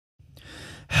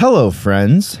Hello,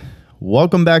 friends.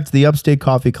 Welcome back to the Upstate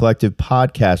Coffee Collective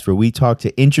podcast, where we talk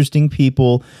to interesting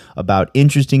people about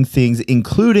interesting things,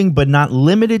 including but not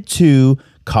limited to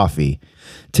coffee.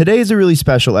 Today is a really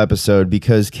special episode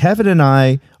because Kevin and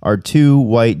I are two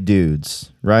white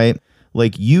dudes, right?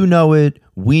 Like, you know it,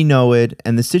 we know it,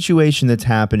 and the situation that's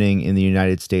happening in the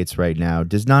United States right now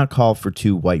does not call for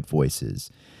two white voices.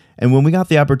 And when we got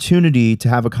the opportunity to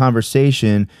have a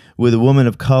conversation with a woman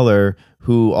of color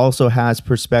who also has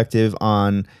perspective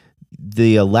on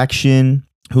the election,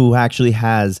 who actually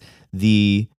has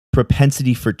the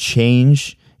propensity for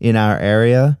change in our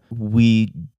area,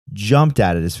 we jumped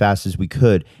at it as fast as we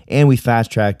could, and we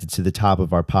fast-tracked it to the top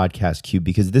of our podcast queue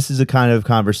because this is a kind of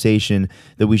conversation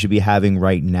that we should be having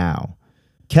right now.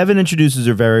 Kevin introduces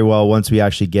her very well once we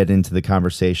actually get into the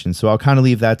conversation, so I'll kind of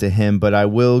leave that to him, but I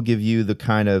will give you the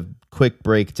kind of quick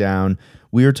breakdown.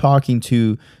 We are talking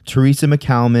to Teresa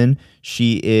McCalman.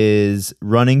 She is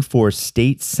running for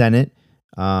state senate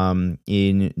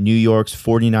in New York's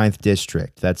 49th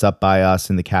district. That's up by us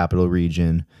in the capital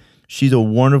region. She's a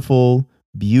wonderful,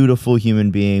 beautiful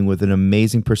human being with an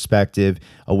amazing perspective,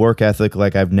 a work ethic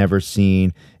like I've never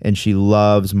seen, and she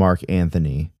loves Mark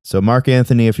Anthony. So Mark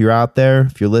Anthony, if you're out there,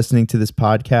 if you're listening to this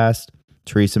podcast,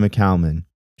 Teresa McCalman,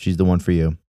 she's the one for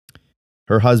you.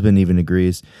 Her husband even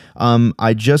agrees.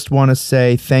 I just want to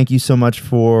say thank you so much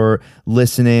for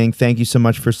listening. Thank you so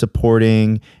much for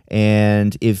supporting.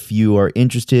 And if you are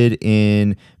interested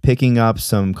in picking up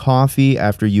some coffee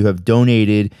after you have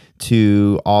donated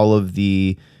to all of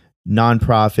the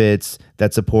nonprofits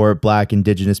that support Black,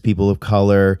 Indigenous people of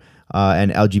color,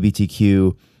 and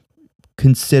LGBTQ,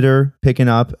 consider picking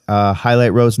up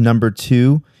Highlight Rose number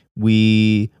 2.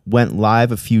 We went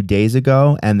live a few days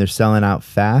ago and they're selling out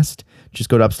fast. Just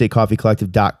go to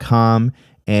upstatecoffeecollective.com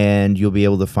and you'll be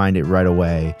able to find it right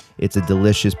away. It's a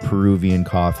delicious Peruvian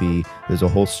coffee. There's a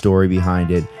whole story behind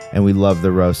it, and we love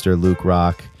the roaster, Luke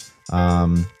Rock.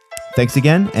 Thanks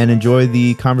again, and enjoy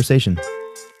the conversation.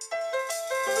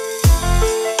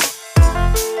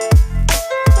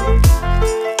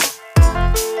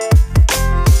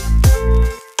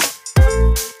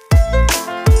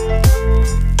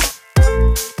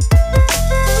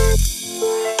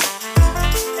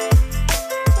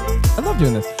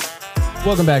 Doing this.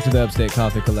 Welcome back to the Upstate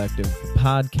Coffee Collective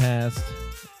podcast.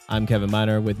 I'm Kevin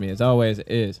Miner. With me, as always,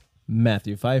 is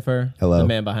Matthew Pfeiffer. Hello. The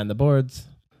man behind the boards,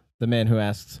 the man who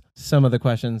asks some of the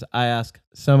questions. I ask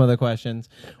some of the questions.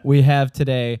 We have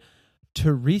today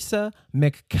Teresa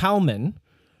McCalman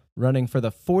running for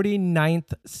the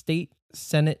 49th State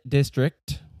Senate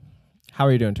District. How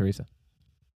are you doing, Teresa?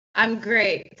 I'm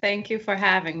great. Thank you for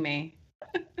having me.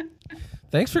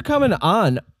 Thanks for coming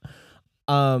on.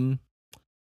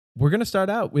 We're going to start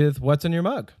out with what's in your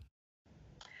mug.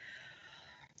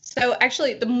 So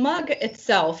actually, the mug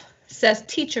itself says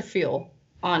teacher fuel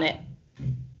on it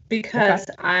because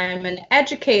I'm an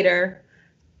educator.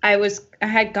 I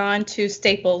had gone to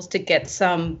Staples to get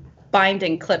some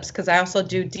binding clips because I also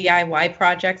do DIY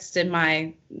projects in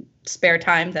my spare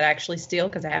time that I actually steal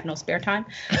because I have no spare time.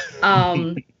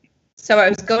 So I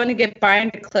was going to get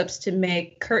binding clips to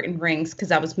make curtain rings because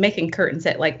I was making curtains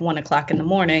at like 1 o'clock in the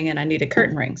morning and I needed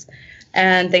curtain rings.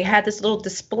 And they had this little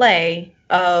display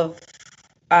of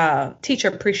teacher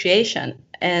appreciation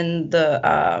in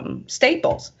the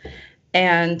Staples.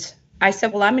 And I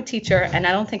said, well, I'm a teacher and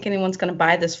I don't think anyone's going to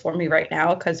buy this for me right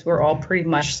now because we're all pretty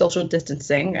much social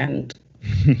distancing and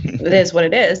it is what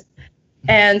it is.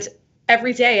 And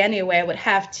every day anyway, I would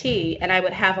have tea and I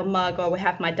would have a mug or I would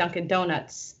have my Dunkin'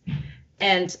 Donuts.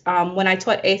 And when I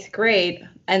taught 8th grade,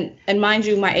 and mind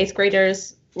you, my 8th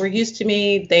graders were used to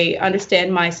me. They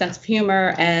understand my sense of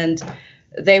humor, and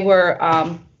they were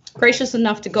gracious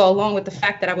enough to go along with the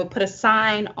fact that I would put a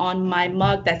sign on my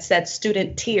mug that said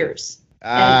student tears.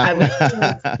 And I would,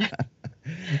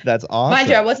 That's awesome. mind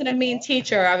you, I wasn't a mean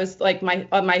teacher. I was like, my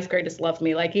 8th graders loved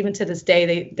me. Like, even to this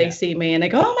day, they see me and they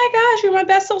go, oh my gosh, you're my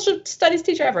best social studies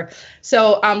teacher ever.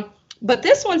 So, but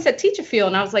this one said teacher fuel,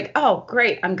 and I was like, oh,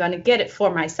 great, I'm going to get it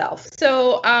for myself.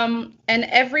 So, and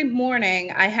every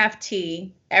morning I have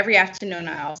tea. Every afternoon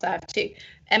I also have tea.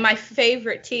 And my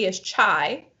favorite tea is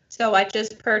chai. So I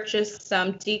just purchased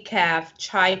some decaf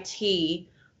chai tea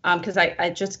because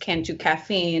I just can't do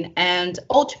caffeine. And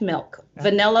oat milk,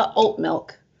 vanilla oat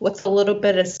milk with a little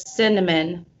bit of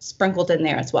cinnamon sprinkled in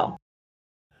there as well.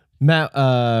 Matt,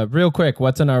 real quick,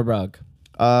 what's in our rug?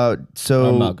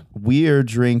 So we are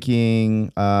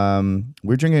drinking,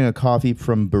 a coffee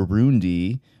from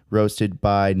Burundi, roasted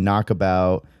by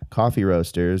Knockabout Coffee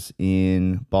Roasters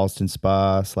in Ballston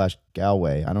Spa /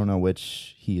 Galway. I don't know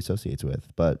which he associates with,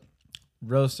 but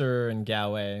Roaster and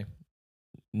Galway.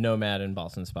 nomad in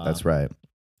Boston Spa. That's right.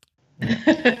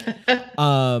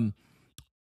 All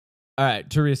right,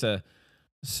 Teresa.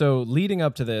 So leading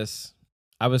up to this,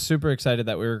 I was super excited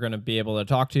that we were going to be able to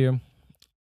talk to you.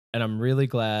 And I'm really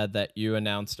glad that you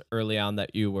announced early on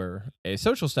that you were a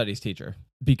social studies teacher,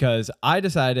 because I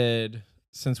decided,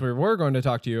 since we were going to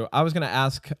talk to you, I was going to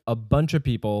ask a bunch of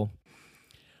people,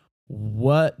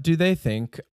 what do they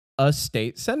think a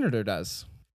state senator does?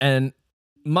 And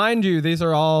mind you, these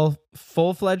are all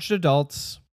full-fledged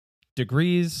adults,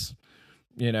 degrees,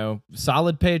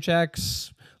 solid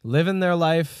paychecks, living their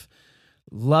life,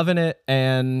 loving it.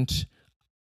 And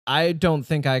I don't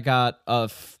think I got a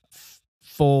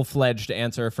full-fledged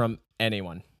answer from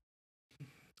anyone.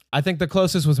 I think the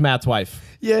closest was Matt's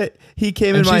wife. Yeah, he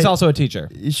came and in. She's also a teacher.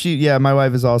 My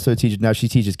wife is also a teacher. Now she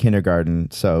teaches kindergarten,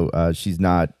 so she's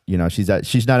not,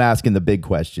 she's not asking the big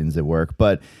questions at work.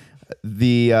 But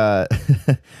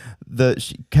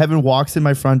Kevin walks in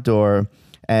my front door,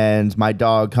 and my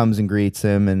dog comes and greets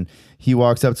him, and he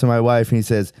walks up to my wife and he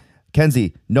says,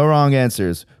 "Kenzie, no wrong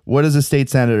answers. What does a state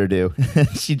senator do?"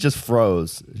 She just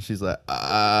froze. She's like,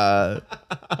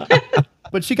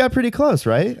 But she got pretty close,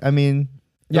 right? I mean,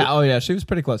 yeah. Oh, yeah. She was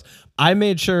pretty close. I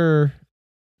made sure,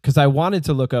 because I wanted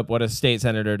to look up what a state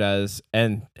senator does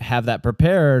and have that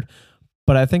prepared.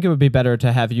 But I think it would be better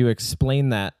to have you explain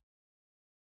that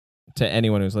to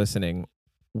anyone who's listening.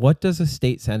 What does a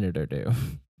state senator do?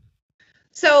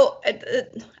 So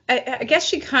I guess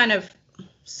she kind of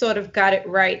sort of got it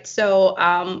right. So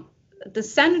the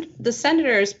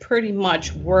senators pretty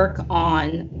much work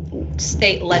on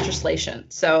state legislation.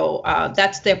 So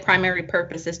that's their primary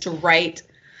purpose, is to write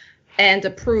and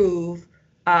approve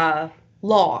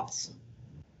laws,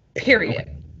 period.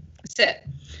 Okay. That's it.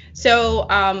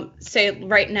 So say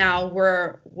right now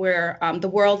we're the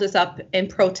world is up in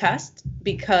protest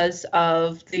because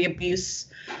of the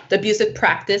abusive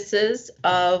practices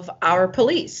of our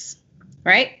police,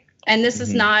 right? And this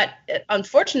is not,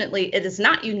 unfortunately, it is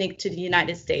not unique to the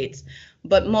United States,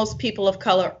 but most people of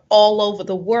color all over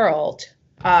the world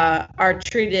are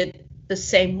treated the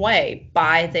same way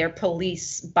by their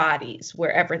police bodies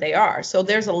wherever they are. So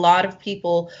there's a lot of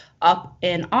people up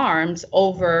in arms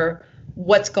over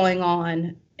what's going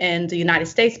on in the United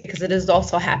States, because it is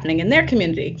also happening in their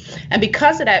community. And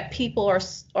because of that, people are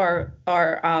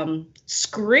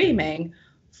screaming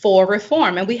for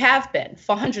reform. And we have been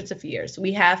for hundreds of years.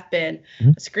 We have been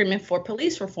screaming for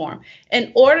police reform.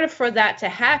 In order for that to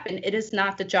happen, it is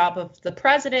not the job of the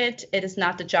president. It is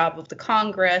not the job of the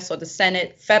Congress or the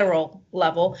Senate, federal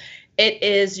level. It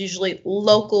is usually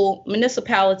local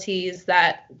municipalities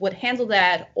that would handle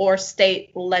that, or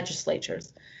state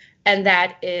legislatures. And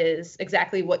that is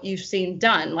exactly what you've seen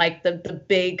done. Like the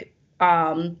big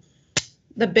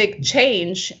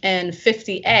change in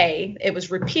 50A, it was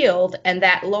repealed, and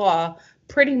that law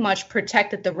pretty much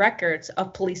protected the records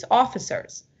of police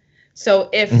officers. So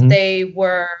if they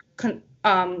were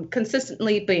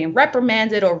consistently being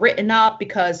reprimanded or written up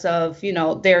because of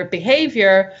their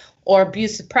behavior or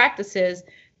abusive practices,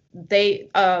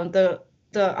 the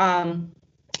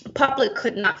public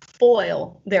could not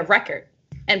foil their record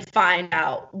and find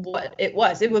out what it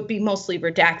was. It would be mostly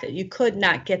redacted. You could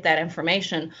not get that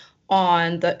information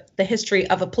on the history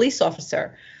of a police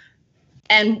officer.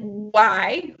 And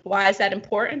why? Why is that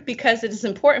important? Because it is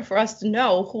important for us to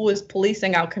know who is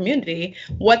policing our community,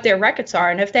 what their records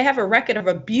are. And if they have a record of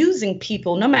abusing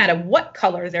people, no matter what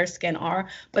color their skin are,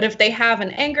 but if they have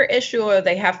an anger issue or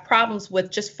they have problems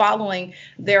with just following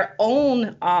their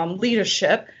own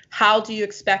leadership, how do you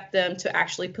expect them to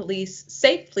actually police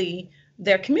safely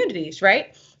their communities,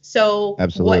 right? So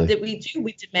Absolutely. What did we do?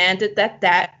 We demanded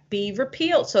that be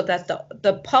repealed so that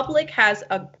the public has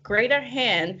a greater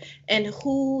hand in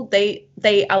who they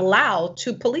allow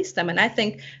to police them. And I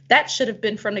think that should have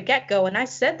been from the get-go. And I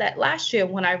said that last year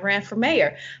when I ran for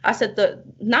mayor. I said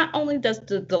not only does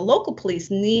the local police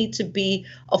need to be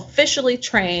officially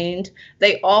trained,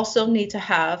 they also need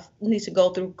to go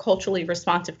through culturally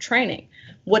responsive training.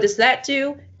 What does that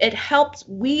do? It helps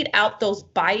weed out those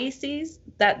biases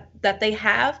that they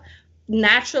have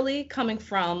naturally coming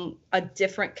from a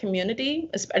different community.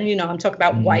 I'm talking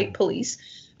about white police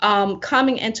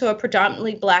coming into a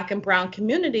predominantly Black and brown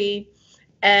community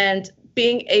and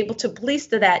being able to police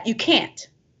to that. You can't,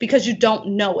 because you don't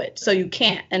know it. So you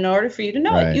can't. In order for you to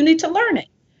know it, you need to learn it.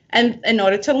 And in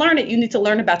order to learn it, you need to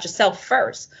learn about yourself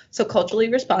first. So culturally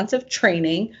responsive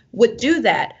training would do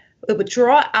that. It would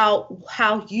draw out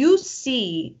how you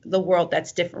see the world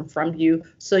that's different from you,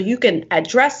 so you can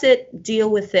address it, deal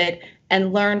with it,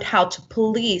 and learn how to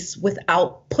police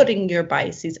without putting your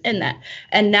biases in that.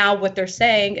 And now what they're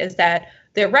saying is that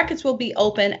Their records will be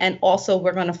open, and also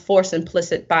we're going to force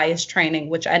implicit bias training,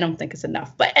 which I don't think is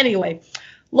enough. But anyway,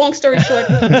 long story short,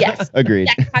 yes, Agreed.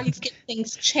 that's how you get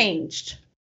things changed.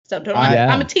 So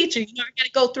Yeah. I'm a teacher. You know, I got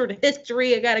to go through the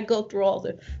history. I got to go through all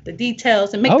the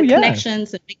details and make Oh, the yeah.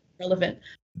 connections and make it relevant.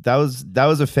 That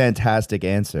was a fantastic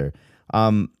answer.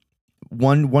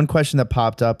 One question that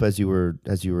popped up as you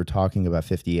were talking about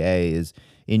 50A is,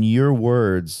 in your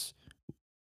words,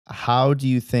 how do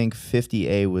you think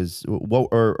 50A was,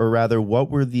 what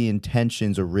were the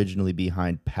intentions originally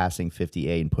behind passing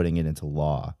 50A and putting it into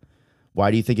law?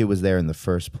 Why do you think it was there in the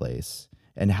first place?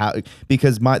 And how,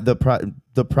 because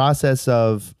the process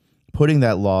of putting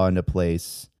that law into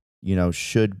place, you know,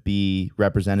 should be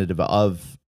representative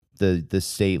of the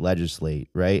state legislate,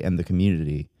 right, and the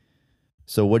community.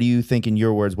 So what do you think, in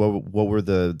your words, what were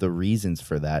the reasons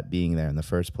for that being there in the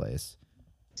first place?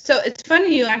 So it's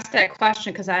funny you asked that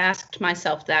question, because I asked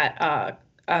myself that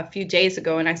a few days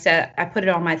ago, and I said I put it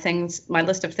on my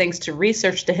list of things to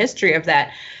research the history of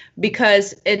that,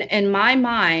 because in my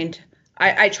mind,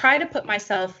 I try to put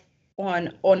myself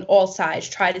on all sides,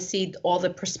 try to see all the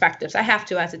perspectives. I have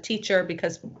to as a teacher,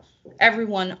 because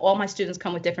all my students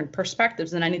come with different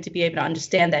perspectives, and I need to be able to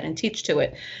understand that and teach to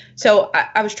it. So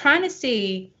I was trying to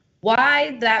see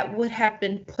why that would have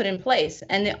been put in place.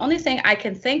 And the only thing I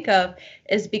can think of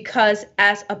is because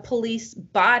as a police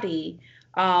body,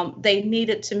 they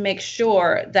needed to make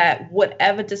sure that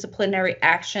whatever disciplinary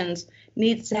actions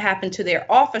needs to happen to their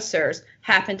officers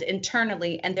happened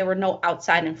internally, and there were no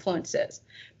outside influences,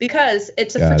 because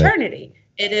it's a fraternity.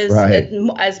 It is, right.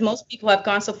 as most people have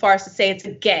gone so far as to say, it's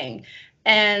a gang.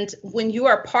 And when you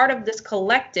are part of this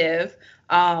collective,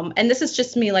 and this is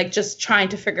just me, like, just trying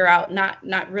to figure out,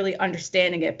 not really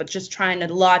understanding it, but just trying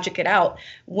to logic it out.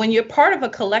 When you're part of a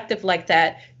collective like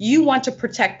that, you want to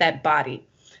protect that body.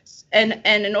 And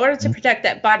in order to protect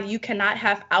that body, you cannot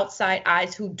have outside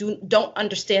eyes who don't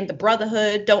understand the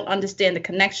brotherhood, don't understand the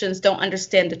connections, don't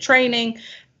understand the training.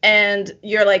 And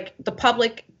you're like, the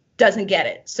public doesn't get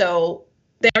it. So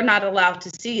they're not allowed to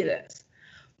see this.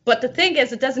 But the thing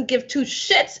is, it doesn't give two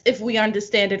shits if we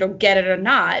understand it or get it or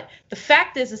not. The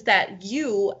fact is that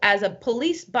you, as a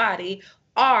police body,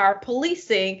 are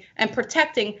policing and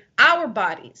protecting our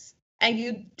bodies. And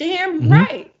you damn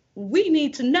right, we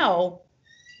need to know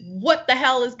what the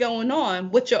hell is going on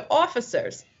with your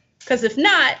officers. Because if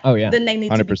not, then they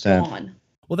need 100%. To be gone.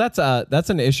 Well, that's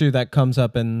an issue that comes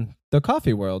up in the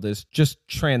coffee world, is just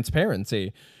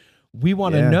transparency. We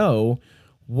want to know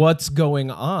what's going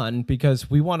on, because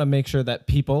we want to make sure that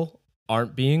people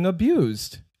aren't being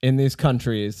abused in these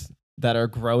countries that are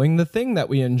growing the thing that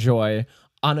we enjoy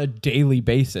on a daily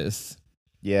basis.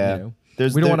 Yeah. You know?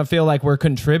 We don't want to feel like we're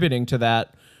contributing to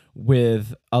that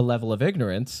with a level of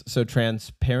ignorance. So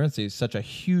transparency is such a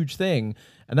huge thing.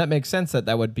 And that makes sense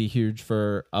that would be huge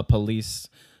for a police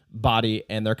body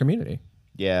and their community.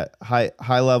 Yeah. High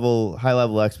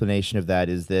level explanation of that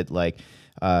is that, like,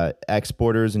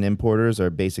 exporters and importers are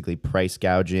basically price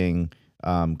gouging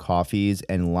coffees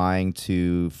and lying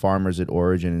to farmers at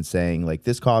origin and saying, like,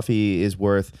 this coffee is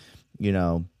worth, you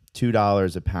know,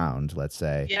 $2 a pound, let's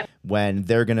say, when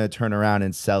they're going to turn around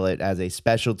and sell it as a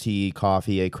specialty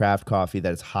coffee, a craft coffee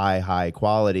that's high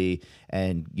quality,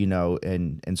 and, you know,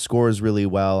 and scores really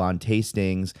well on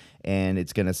tastings, and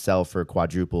it's going to sell for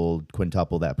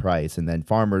quintuple that price. And then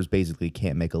farmers basically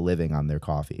can't make a living on their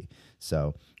coffee.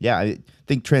 So, yeah, I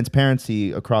think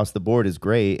transparency across the board is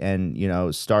great. And, you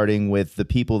know, starting with the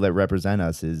people that represent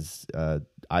us is,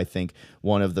 I think,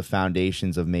 one of the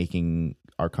foundations of making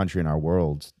our country and our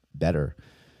world better.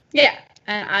 Yeah,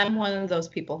 and I'm one of those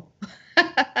people.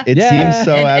 It seems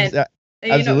so.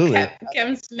 Absolutely. You know,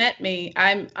 Kevin's met me.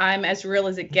 I'm as real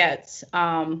as it gets.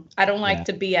 I don't like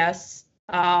to BS.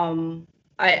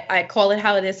 I call it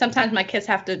how it is. Sometimes my kids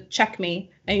have to check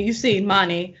me, and you see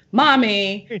mommy,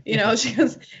 you know, she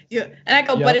goes, and I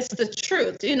go, but it's the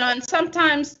truth, you know. And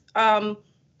sometimes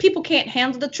people can't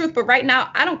handle the truth, but right now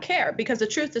I don't care, because the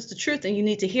truth is the truth, and you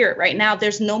need to hear it right now.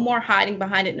 There's no more hiding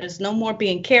behind it. There's no more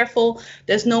being careful.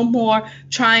 There's no more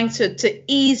trying to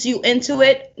ease you into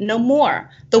it. No more.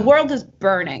 The world is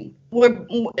burning.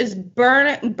 Is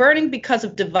burning because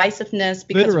of divisiveness,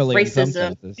 because literally, of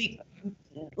racism.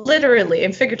 Literally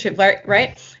and figurative,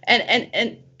 right?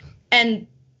 And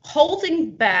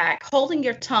holding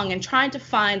your tongue and trying to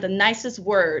find the nicest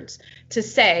words to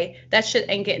say, that shit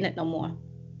ain't getting it no more.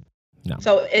 No.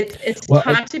 So it's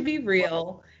time to be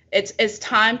real. It's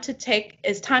time to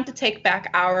take back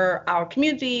our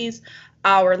communities,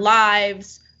 our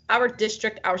lives, our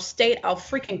district, our state, our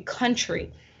freaking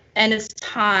country. And it's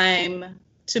time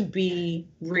to be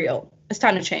real. It's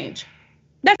time to change.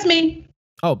 That's me.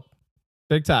 Oh,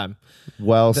 Big time.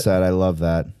 Well said. I love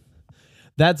that.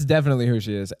 That's definitely who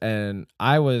she is. And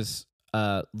I was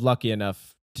lucky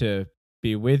enough to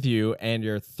be with you and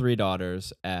your 3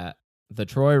 daughters at the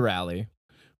Troy rally,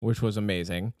 which was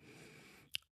amazing.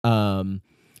 And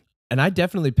I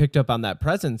definitely picked up on that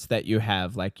presence that you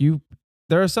have. Like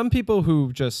there are some people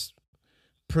who just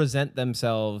present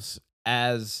themselves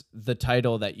as the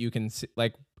title that you can see.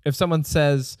 Like if someone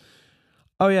says,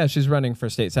 oh yeah, she's running for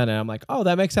state senate, I'm like, oh,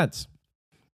 that makes sense.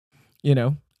 You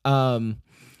know?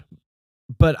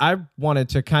 But I wanted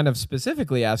to kind of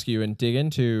specifically ask you and dig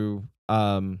into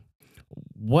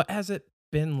what has it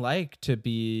been like to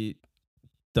be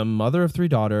the mother of 3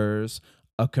 daughters,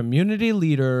 a community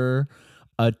leader,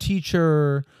 a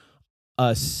teacher,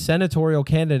 a senatorial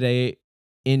candidate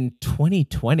in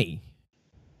 2020?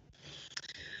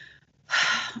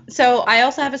 So I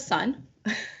also have a son.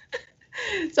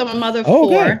 So I'm a mother of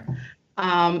 4.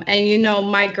 And you know,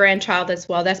 my grandchild as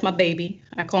well. That's my baby.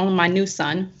 I call him my new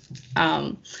son.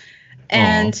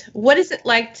 And what is it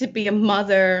like to be a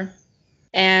mother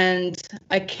and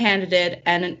a candidate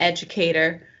and an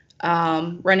educator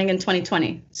running in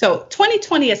 2020? So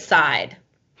 2020 aside,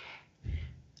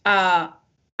 I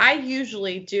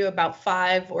usually do about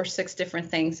 5 or 6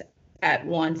 different things at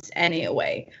once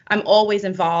anyway. I'm always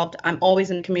involved. I'm always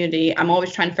in the community. I'm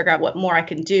always trying to figure out what more I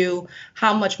can do,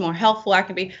 how much more helpful I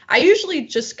can be. I usually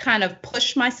just kind of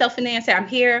push myself in there and say, I'm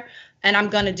here and I'm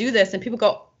going to do this. And people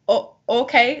go, oh,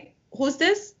 okay, who's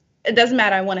this? It doesn't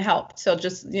matter. I want to help. So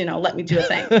just, let me do a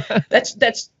thing.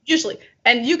 That's usually,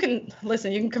 and you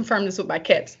can confirm this with my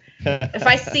kids. If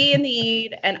I see a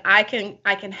need and I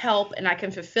can help and I can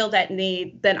fulfill that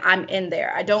need, then I'm in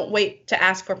there. I don't wait to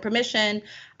ask for permission.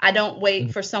 I don't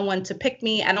wait for someone to pick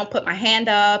me. I don't put my hand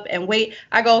up and wait.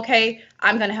 I go, okay,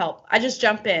 I'm going to help. I just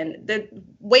jump in.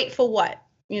 Wait for what?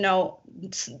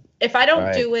 If I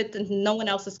don't do it, then no one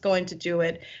else is going to do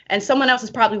it. And someone else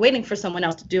is probably waiting for someone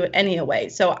else to do it anyway.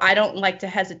 So I don't like to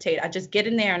hesitate. I just get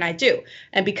in there and I do.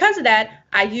 And because of that,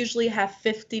 I usually have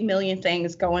 50 million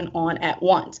things going on at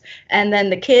once. And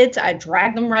then the kids, I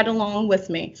drag them right along with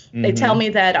me. Mm-hmm. They tell me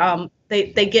that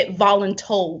they get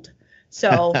voluntold.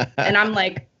 So, and I'm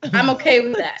like, I'm okay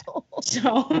with that.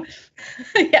 So,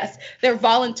 yes, they're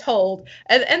voluntold,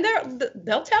 and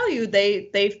they'll tell you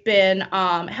they've been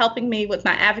helping me with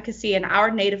my advocacy in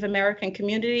our Native American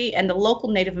community and the local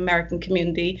Native American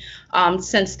community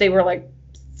since they were like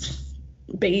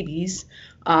babies,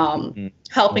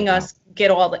 helping us get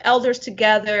all the elders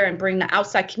together and bring the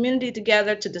outside community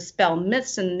together to dispel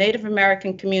myths in the Native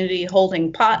American community,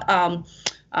 holding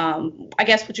I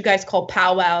guess what you guys call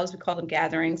powwows, we call them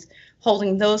gatherings,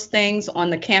 holding those things on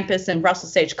the campus in Russell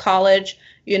Sage College,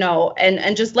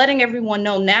 and just letting everyone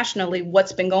know nationally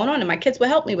what's been going on. And my kids will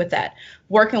help me with that,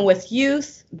 working with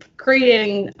youth,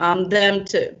 creating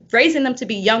raising them to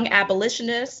be young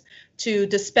abolitionists, to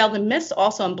dispel the myths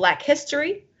also in Black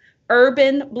history,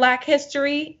 urban Black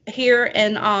history here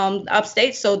in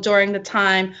upstate. So during the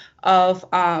time of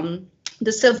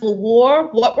the Civil War,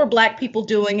 what were Black people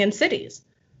doing in cities?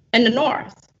 In the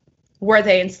North, were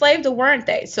they enslaved or weren't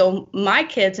they? So my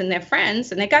kids and their friends,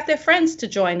 and they got their friends to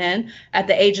join in at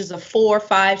the ages of 4,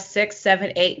 5, 6,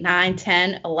 7, 8, 9,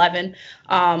 10, 11.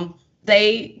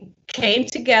 They came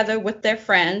together with their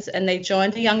friends and they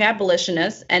joined the Young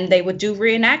Abolitionists, and they would do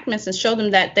reenactments and show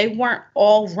them that they weren't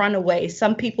all runaways.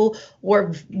 Some people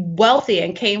were wealthy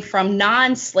and came from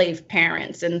non-slave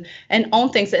parents and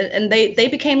owned things. And they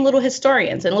became little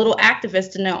historians and little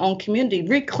activists in their own community,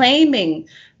 reclaiming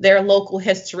their local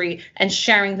history and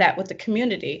sharing that with the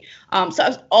community. So I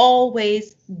was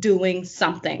always doing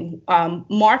something,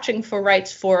 marching for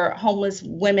rights for homeless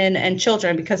women and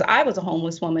children, because I was a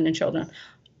homeless woman and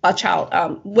a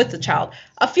child with a child.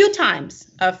 A few times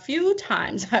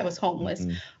I was homeless.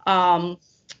 Mm-hmm.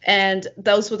 And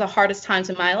those were the hardest times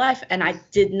in my life. And I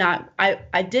did not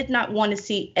want to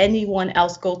see anyone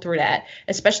else go through that,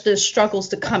 especially the struggles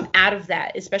to come out of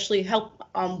that, especially help,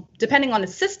 depending on the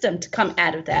system to come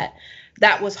out of that.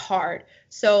 That was hard.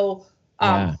 So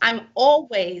I'm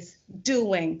always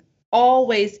doing,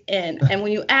 always in. And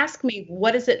when you ask me,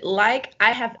 what is it like?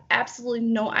 I have absolutely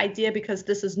no idea, because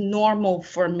this is normal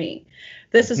for me.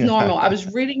 This is normal. I was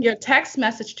reading your text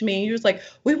message to me and you was like,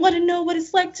 we want to know what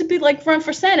it's like to be like run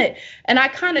for Senate. And I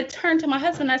kind of turned to my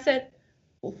husband and I said,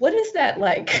 what is that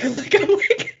like?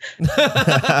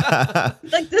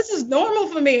 Like, this is normal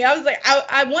for me. I was like,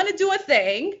 I want to do a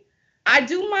thing. I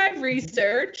do my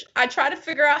research. I try to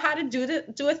figure out how to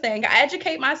do a thing. I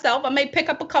educate myself. I may pick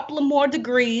up a couple of more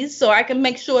degrees so I can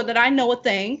make sure that I know a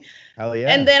thing. Hell yeah.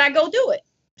 And then I go do it.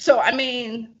 So, I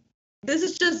mean, this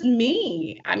is just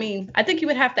me. I mean, I think you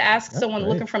would have to ask someone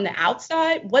looking from the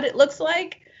outside what it looks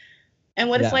like and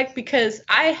what it's like, because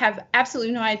I have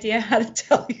absolutely no idea how to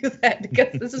tell you that,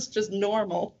 because this is just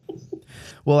normal.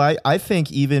 Well, I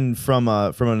think even from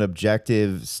an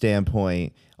objective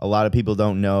standpoint, a lot of people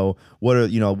don't know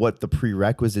what the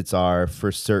prerequisites are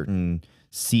for certain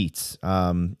seats.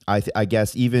 I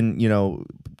guess even,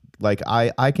 like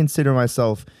I consider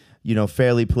myself,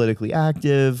 fairly politically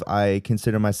active. I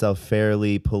consider myself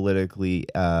fairly politically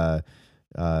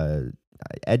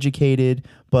educated,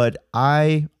 but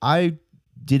I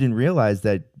didn't realize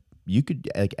that you could,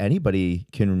 like, anybody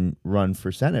can run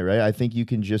for Senate, right? I think you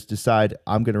can just decide,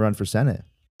 I'm going to run for Senate.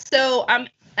 So and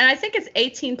I think it's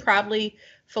 18 probably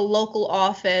for local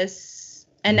office,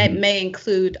 and that may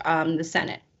include the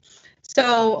Senate.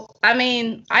 So, I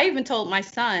mean, I even told my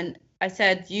son, I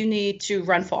said, you need to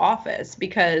run for office,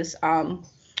 because when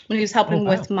he was helping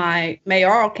with my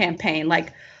mayoral campaign,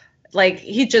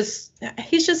 he's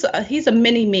a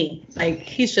mini me. Like,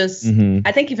 he's just,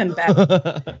 I think even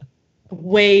better,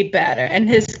 way better. And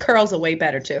his curls are way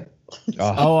better too.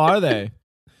 Oh, are they?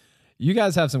 You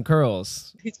guys have some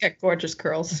curls. He's got gorgeous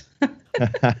curls.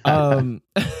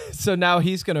 So now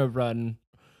he's going to run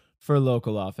for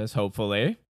local office,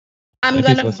 hopefully. I'm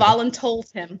going to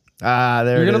voluntold him.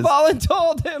 You're going to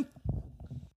voluntold him.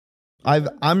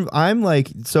 I'm like,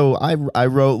 so I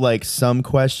wrote like some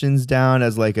questions down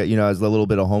as like as a little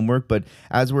bit of homework, but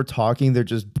as we're talking, they're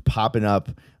just popping up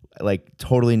like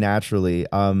totally naturally.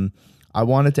 I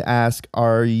wanted to ask,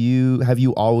 have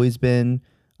you always been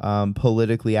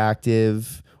politically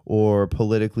active or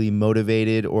politically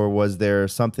motivated, or was there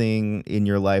something in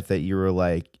your life that you were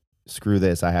like, screw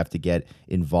this, I have to get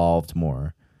involved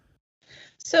more?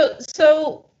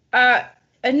 So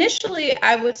initially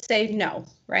I would say no,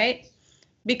 right?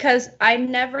 Because I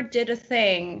never did a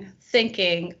thing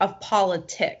thinking of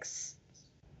politics,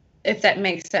 if that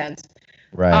makes sense.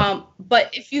 Right. But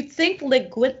if you think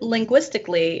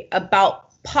linguistically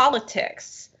about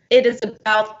politics, it is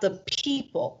about the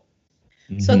people.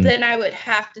 So then I would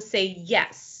have to say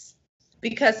yes,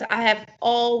 because I have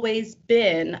always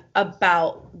been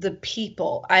about the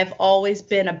people. I've always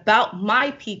been about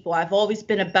my people. I've always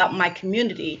been about my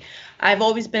community. I've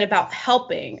always been about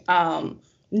helping,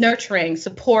 nurturing,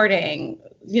 supporting,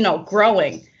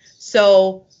 growing.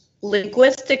 So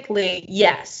linguistically,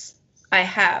 yes, I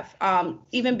have.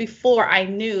 Even before I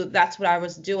knew that's what I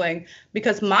was doing,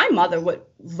 because my mother would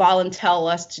volunteer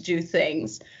us to do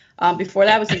things. Before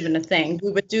that was even a thing,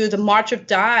 we would do the March of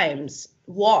Dimes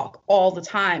walk all the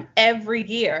time, every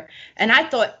year. And I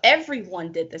thought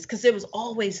everyone did this, because there was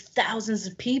always thousands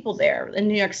of people there in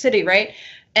New York City, right?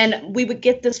 And we would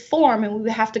get this form, and we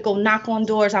would have to go knock on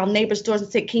doors, our neighbors' doors,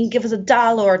 and say, can you give us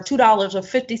 $1 or $2 or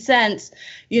 50 cents,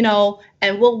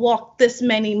 and we'll walk this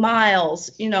many miles,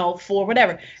 for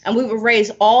whatever. And we would raise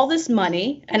all this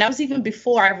money. And that was even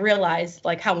before I realized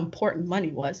like how important money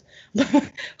was.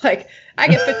 Like, I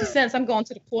get 50 cents, I'm going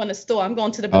to the corner store, I'm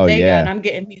going to the bodega, and I'm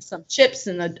getting me some chips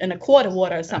and a quart of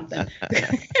water or something.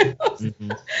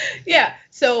 Yeah.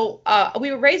 So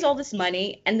we would raise all this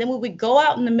money, and then we would go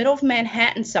out in the middle of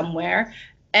Manhattan somewhere,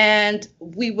 and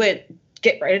we would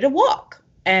get ready to walk,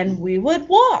 and we would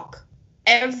walk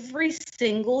every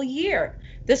single year.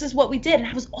 This is what we did. And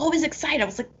I was always excited. I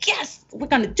was like, yes, we're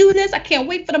going to do this. I can't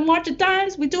wait for the March of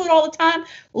Dimes. We do it all the time.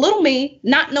 Little me,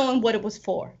 not knowing what it was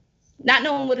for.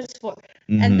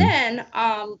 And then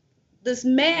this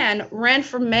man ran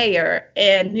for mayor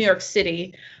in New York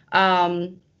City. I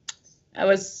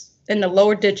was in the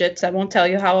lower digits. I won't tell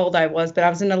you how old I was, but I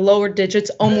was in the lower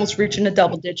digits, almost reaching the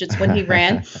double digits when he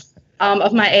ran,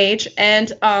 of my age.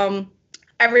 And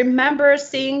I remember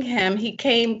seeing him. He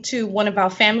came to one of our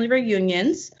family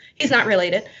reunions. He's not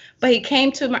related, but he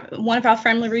came to one of our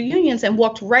family reunions and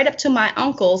walked right up to my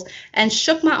uncle's and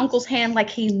shook my uncle's hand like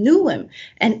he knew him.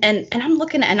 And I'm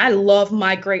looking at, and I love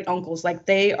my great uncles. Like,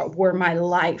 they were my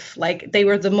life. Like, they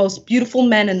were the most beautiful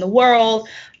men in the world.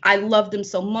 I loved them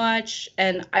so much,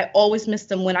 and I always missed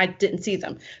them when I didn't see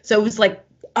them. So it was like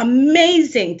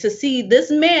amazing to see this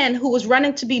man who was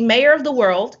running to be mayor of the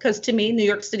world, because to me, New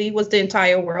York City was the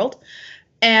entire world.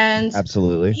 And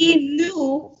absolutely, he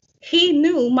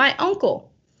knew my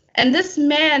uncle. And this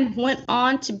man went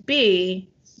on to be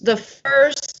the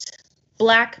first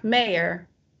Black mayor,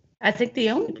 I think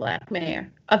the only Black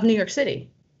mayor of New York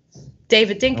City,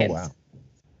 David Dinkins. Oh, wow.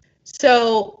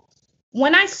 So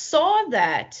when I saw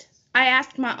that, I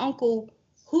asked my uncle,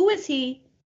 who is he?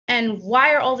 And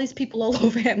why are all these people all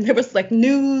over him? There was like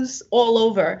news all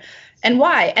over. And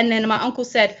why? And then my uncle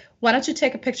said, why don't you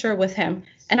take a picture with him?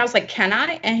 And I was like, can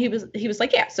I? And he was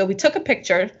like, yeah. So we took a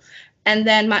picture. And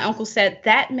then my uncle said,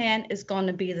 that man is going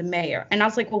to be the mayor. And I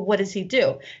was like, well, what does he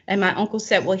do? And my uncle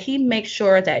said, well, he makes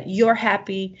sure that you're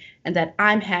happy and that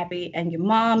I'm happy and your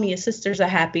mom and your sisters are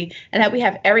happy and that we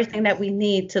have everything that we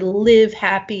need to live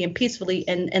happy and peacefully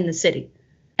in the city.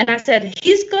 And I said,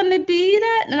 he's going to be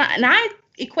that? And I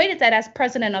equated that as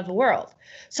president of the world.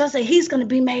 So I said, he's going to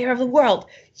be mayor of the world.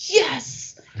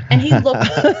 Yes. And he looked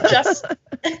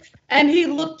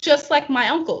just like my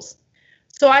uncles.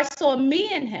 So I saw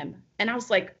me in him and I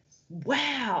was like,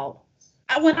 wow,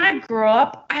 when I grow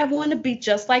up, I want to be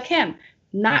just like him,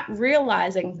 not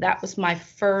realizing that was my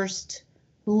first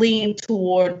lean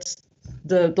towards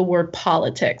the word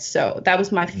politics. So that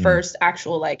was my first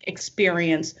actual like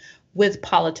experience with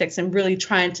politics and really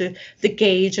trying to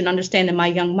gauge and understand in my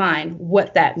young mind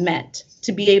what that meant,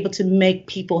 to be able to make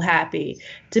people happy,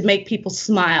 to make people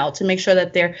smile, to make sure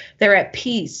that they're at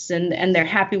peace and they're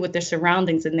happy with their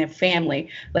surroundings and their family.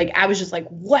 Like, I was just like,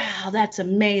 wow, that's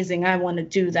amazing. I want to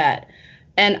do that.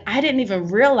 And I didn't even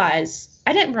realize,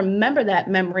 I didn't remember that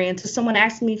memory until someone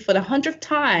asked me for the 100th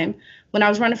time when I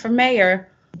was running for mayor,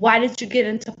 why did you get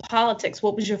into politics?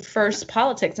 What was your first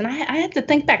politics? And I had to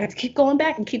think back. I had to keep going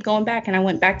back. And I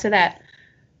went back to that.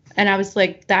 And I was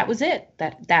like, that was it.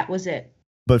 That was it.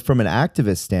 But from an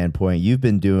activist standpoint, you've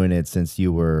been doing it since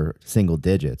you were single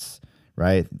digits,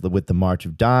 right? With the March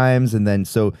of Dimes. And then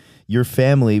so your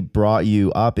family brought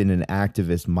you up in an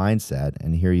activist mindset.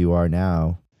 And here you are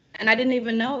now. And I didn't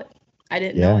even know it. I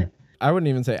didn't know it. I wouldn't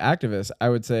even say activist. I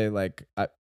would say like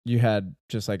you had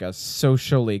just like a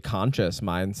socially conscious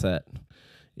mindset,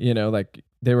 you know, like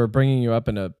they were bringing you up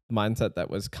in a mindset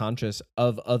that was conscious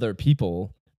of other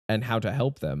people and how to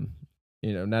help them,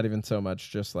 you know, not even so much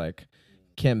just like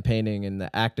campaigning in the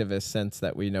activist sense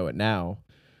that we know it now,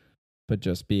 but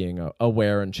just being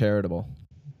aware and charitable.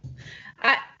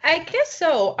 I guess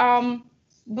so.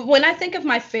 But when I think of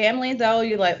my family, though,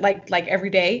 you like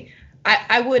every day,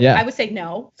 I would say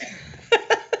no.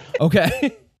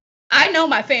 Okay. I know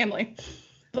my family,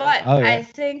 but I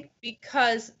think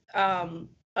because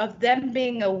of them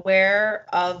being aware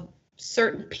of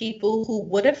certain people who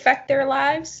would affect their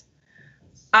lives,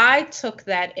 I took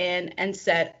that in and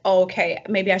said, oh, okay,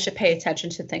 maybe I should pay attention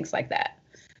to things like that.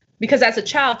 Because as a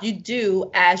child, you do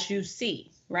as you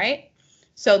see, right?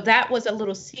 So that was a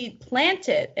little seed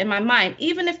planted in my mind,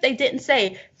 even if they didn't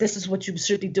say, this is what you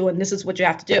should be doing, this is what you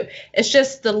have to do. It's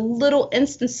just the little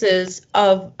instances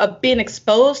of being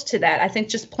exposed to that, I think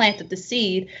just planted the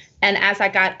seed. And as I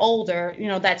got older, you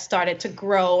know, that started to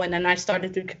grow. And then I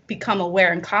started to become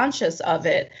aware and conscious of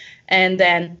it. And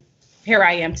then here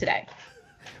I am today.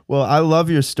 Well, I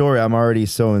love your story. I'm already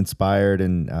so inspired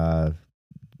and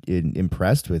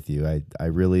impressed with you. I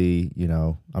really, you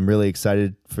know, I'm really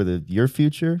excited for your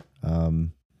future.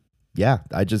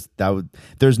 There's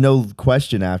no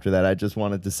question after that. I just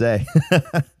wanted to say.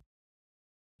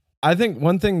 I think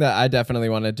one thing that I definitely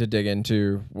wanted to dig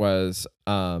into was,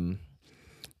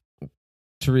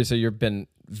 Teresa, you've been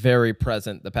very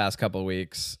present the past couple of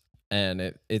weeks, and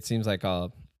it seems like a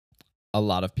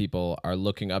lot of people are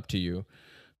looking up to you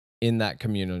in that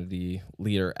community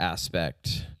leader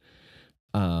aspect.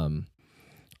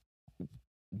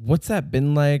 What's that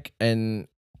been like? And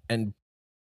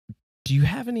do you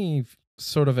have any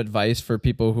sort of advice for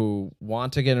people who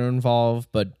want to get involved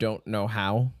but don't know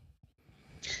how?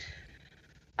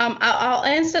 I'll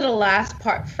answer the last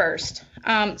part first.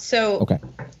 Okay.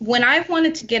 When I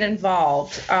wanted to get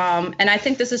involved, and I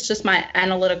think this is just my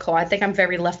analytical, I think I'm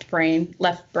very left brain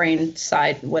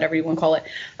side, whatever you want to call it.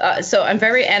 So I'm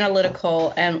very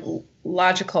analytical and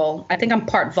logical. I think I'm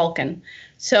part Vulcan.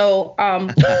 So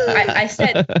I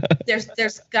said,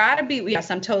 there's got to be,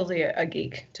 yes, I'm totally a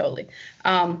geek, totally.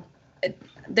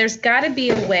 There's got to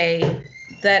be a way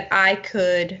that I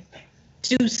could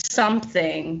do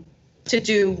something to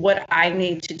do what I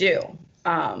need to do,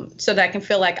 so that I can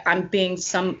feel like I'm being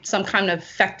some kind of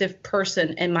effective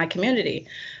person in my community.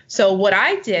 So what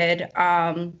I did,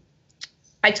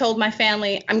 I told my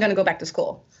family, I'm going to go back to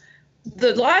school.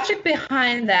 The logic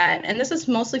behind that, and this is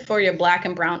mostly for your Black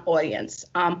and brown audience,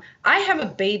 I have a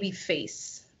baby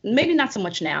face. Maybe not so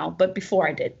much now, but before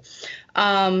I did.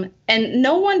 And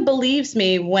no one believes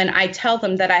me when I tell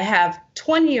them that I have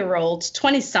 20-year-olds,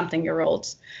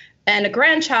 20-something-year-olds, and a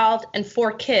grandchild and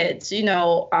 4 kids, you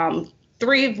know,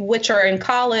 3 of which are in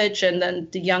college, and then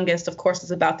the youngest, of course,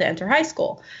 is about to enter high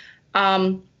school.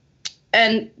 And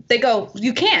they go,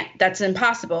 you can't, that's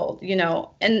impossible, you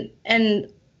know, and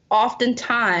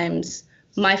oftentimes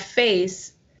my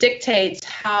face dictates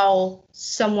how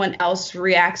someone else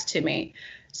reacts to me.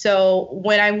 So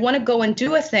when I want to go and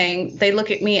do a thing, they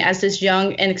look at me as this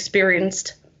young,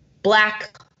 inexperienced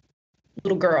Black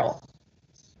little girl.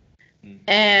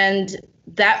 And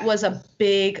that was a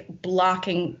big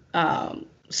blocking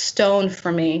stone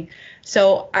for me.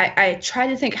 So I tried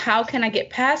to think, how can I get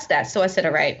past that? So I said,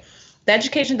 all right, the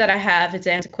education that I have, it's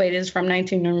antiquated, it's from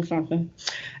 1990 something.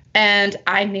 And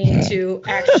I need to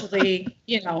actually,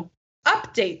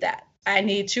 update that. I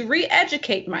need to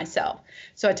re-educate myself.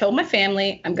 So I told my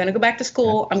family, I'm going to go back to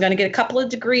school. I'm going to get a couple of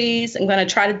degrees. I'm going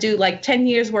to try to do like 10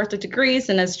 years worth of degrees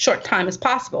in as short time as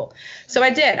possible. So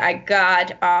I did. I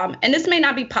got, and this may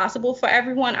not be possible for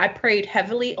everyone. I prayed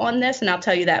heavily on this, and I'll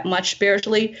tell you that much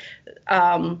spiritually.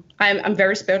 I'm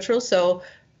very spiritual. So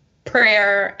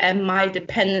prayer and my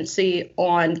dependency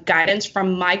on guidance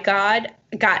from my God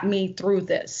got me through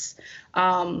this.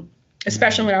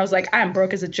 Especially when I was like, I'm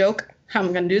broke as a joke. How am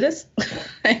I going to do this?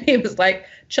 And he was like,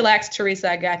 chillax,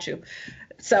 Teresa, I got you.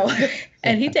 So,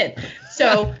 and he did.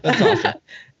 So, awesome.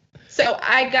 So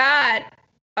I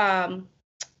got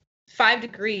 5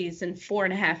 degrees in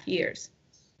 4.5 years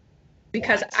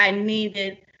because I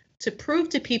needed to prove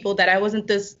to people that I wasn't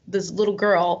this little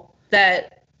girl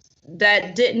that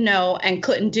didn't know and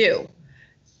couldn't do,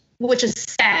 which is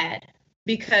sad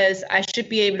because I should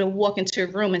be able to walk into a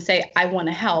room and say, I want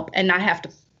to help, and not have to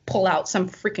pull out some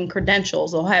freaking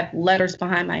credentials or have letters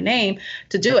behind my name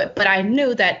to do it. But I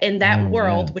knew that in that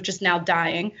world, which is now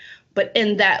dying, but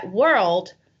in that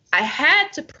world, I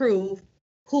had to prove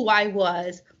who I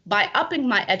was by upping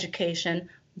my education,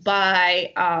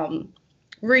 by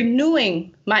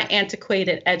renewing my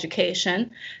antiquated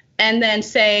education, and then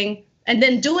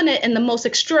doing it in the most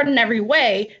extraordinary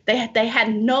way. They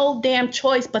had no damn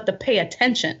choice but to pay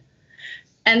attention.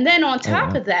 And then on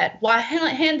top of that, while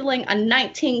handling a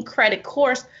 19 credit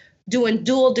course, doing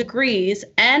dual degrees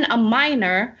and a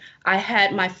minor, I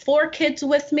had my 4 kids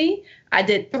with me. I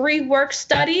did 3 work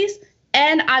studies,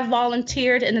 and I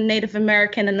volunteered in the Native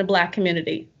American and the Black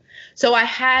community. So I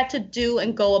had to do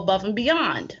and go above and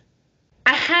beyond.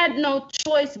 I had no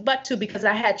choice but to, because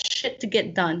I had shit to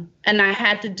get done, and I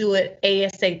had to do it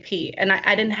ASAP, and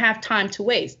I didn't have time to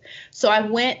waste. So I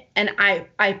went and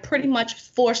I pretty much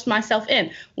forced myself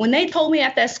in. When they told me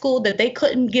at that school that they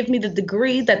couldn't give me the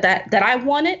degree that I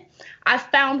wanted, I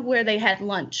found where they had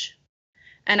lunch,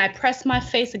 and I pressed my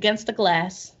face against the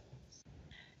glass,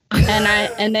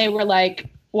 and they were like,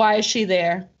 "Why is she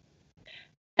there?"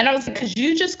 And I was like, because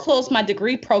you just closed my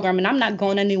degree program, and I'm not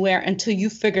going anywhere until you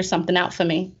figure something out for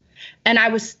me. And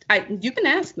you can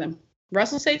ask them,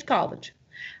 Russell Sage College.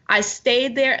 I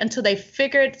stayed there until they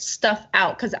figured stuff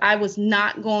out, because I was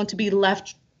not going to be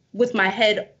left with my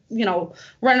head,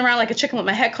 running around like a chicken with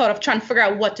my head cut off, trying to figure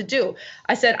out what to do.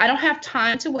 I said, I don't have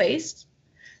time to waste.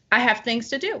 I have things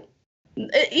to do.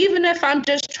 Even if I'm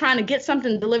just trying to get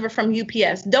something delivered from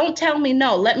UPS, don't tell me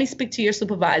no. Let me speak to your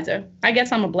supervisor. I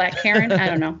guess I'm a black Karen. I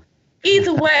don't know.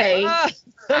 Either way,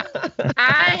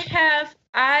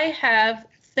 I have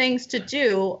things to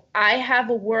do. I have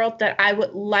a world that I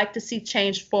would like to see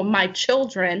changed for my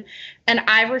children, and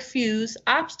I refuse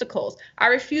obstacles. I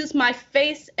refuse my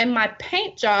face and my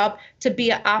paint job to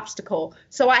be an obstacle.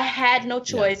 So I had no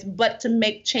choice but to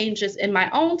make changes in my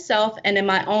own self and in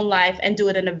my own life, and do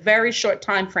it in a very short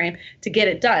time frame to get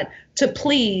it done, to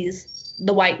please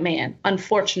the white man,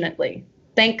 unfortunately.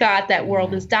 Thank God that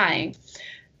world is dying.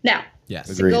 Now,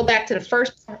 to go back to the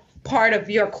first part of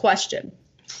your question.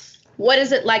 What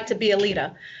is it like to be a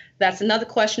leader? That's another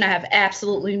question I have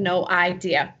absolutely no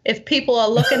idea. If people are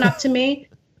looking up to me,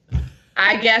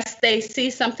 I guess they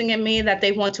see something in me that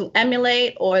they want to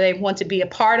emulate or they want to be a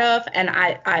part of, and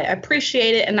I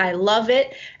appreciate it and I love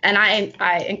it. And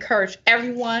I encourage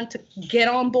everyone to get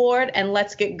on board and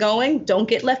let's get going. Don't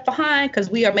get left behind,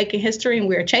 because we are making history and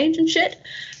we are changing shit.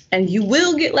 And you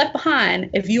will get left behind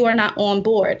if you are not on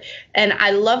board. And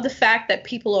I love the fact that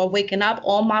people are waking up.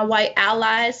 All my white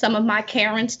allies, some of my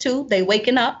Karens too, they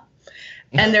waking up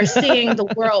and they're seeing the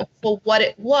world for what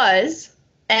it was.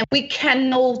 And we can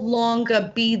no longer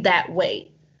be that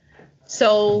way.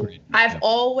 So I've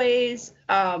always,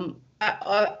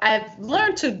 I've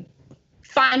learned to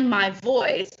find my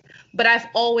voice, but I've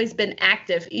always been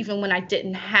active, even when I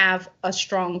didn't have a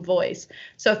strong voice.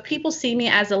 So if people see me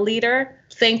as a leader,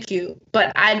 thank you.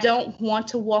 But I don't want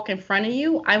to walk in front of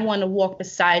you. I want to walk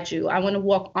beside you. I want to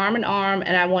walk arm in arm,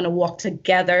 and I want to walk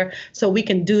together so we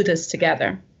can do this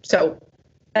together. So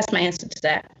that's my answer to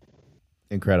that.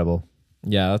 Incredible.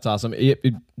 Yeah, that's awesome.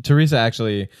 Teresa,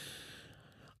 actually,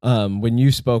 when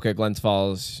you spoke at Glens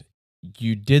Falls,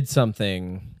 you did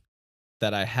something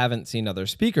that I haven't seen other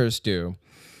speakers do.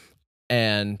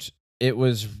 And it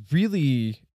was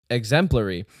really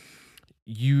exemplary.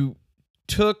 You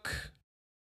took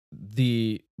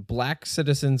the Black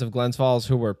citizens of Glens Falls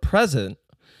who were present,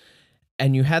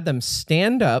 and you had them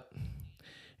stand up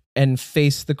and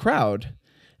face the crowd.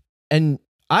 And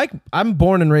I'm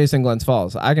born and raised in Glens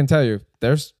Falls. I can tell you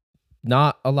there's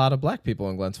not a lot of black people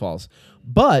in Glens Falls,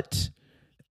 but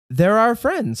there are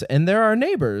friends and there are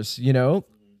neighbors, you know,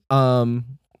 and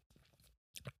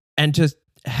to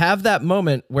have that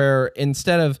moment where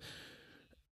instead of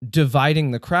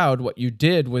dividing the crowd, what you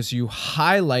did was you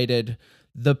highlighted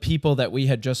the people that we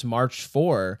had just marched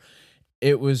for.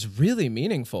 It was really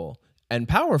meaningful and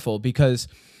powerful because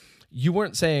you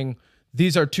weren't saying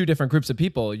these are two different groups of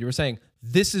people. You were saying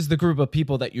this is the group of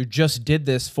people that you just did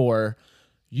this for.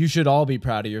 You should all be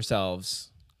proud of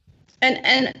yourselves.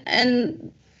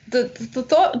 And the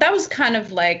thought that was kind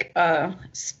of like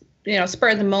spur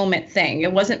of the moment thing.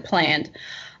 It wasn't planned,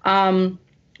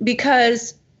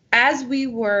 because as we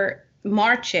were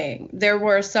marching, there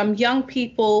were some young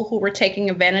people who were taking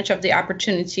advantage of the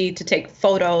opportunity to take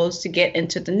photos to get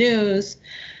into the news.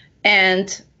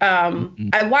 And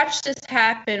I watched this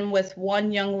happen with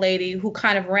one young lady who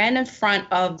kind of ran in front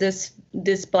of this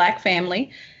black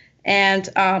family, and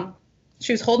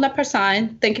she was holding up her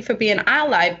sign, "Thank you for being an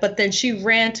ally," but then she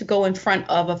ran to go in front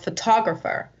of a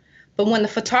photographer. But when the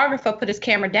photographer put his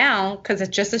camera down, because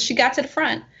it's just as she got to the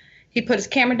front, he put his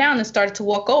camera down and started to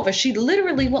walk over. She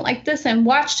literally went like this and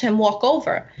watched him walk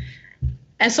over.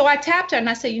 And so I tapped her and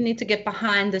I said, "You need to get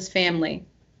behind this family."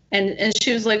 And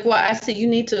she was like, "Well," I said, "You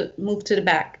need to move to the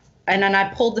back." And then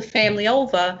I pulled the family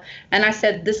over and I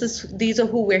said, these are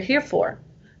who we're here for,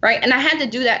 right? And I had to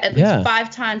do that at least 5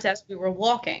 times as we were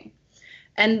walking.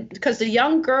 And because the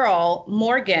young girl,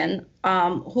 Morgan,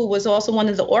 who was also one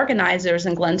of the organizers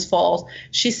in Glens Falls,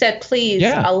 she said, "Please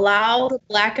allow the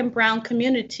black and brown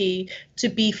community to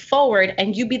be forward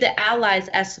and you be the allies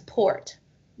as support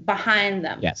behind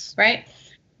them." Yes. Right?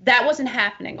 That wasn't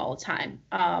happening all the time.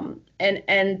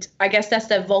 And I guess that's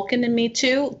the Vulcan in me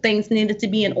too. Things needed to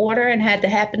be in order and had to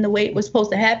happen the way it was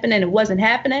supposed to happen, and it wasn't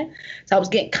happening. So I was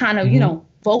getting kind of,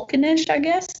 Vulcanish, I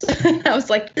guess. I was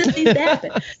like, this needs to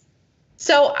happen.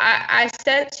 So I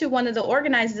said to one of the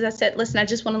organizers, I said, "Listen, I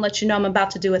just want to let you know I'm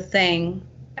about to do a thing."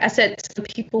 I said, "Some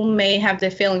people may have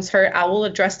their feelings hurt. I will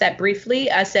address that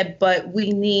briefly." I said, "But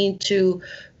we need to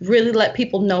really let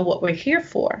people know what we're here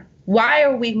for. Why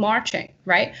are we marching,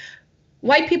 right?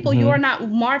 White people, you are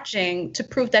not marching to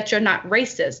prove that you're not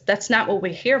racist. That's not what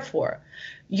we're here for.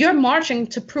 You're marching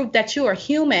to prove that you are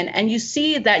human, and you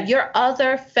see that your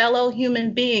other fellow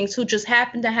human beings who just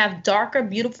happen to have darker,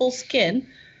 beautiful skin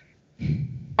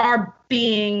are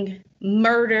being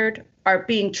murdered, are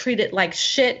being treated like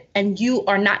shit, and you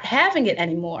are not having it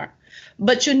anymore.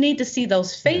 But you need to see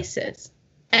those faces."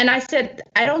 And I said,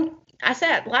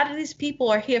 a lot of these people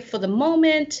are here for the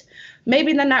moment.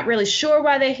 Maybe they're not really sure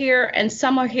why they're here, and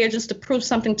some are here just to prove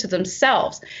something to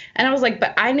themselves. And I was like,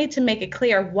 but I need to make it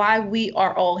clear why we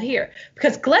are all here,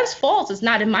 because Glens Falls is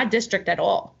not in my district at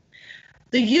all.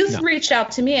 The youth reached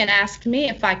out to me and asked me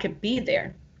if I could be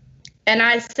there. And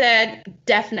I said,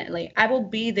 definitely, I will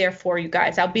be there for you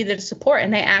guys. I'll be there to support.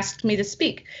 And they asked me to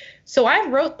speak. So I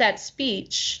wrote that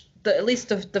speech, at least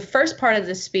the first part of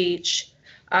the speech,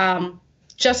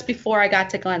 just before I got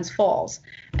to Glens Falls.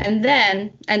 And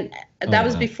that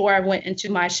was before I went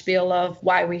into my spiel of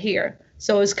why we're here.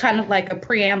 So it was kind of like a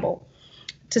preamble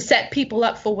to set people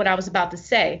up for what I was about to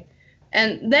say.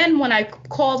 And then when I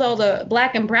called all the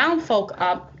black and brown folk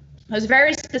up, I was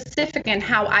very specific in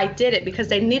how I did it because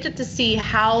they needed to see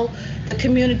how the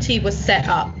community was set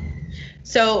up.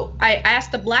 So I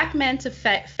asked the black men to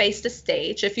face the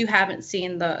stage. If you haven't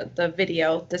seen the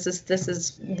video, this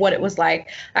is what it was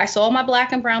like. I saw all my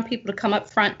black and brown people to come up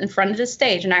in front of the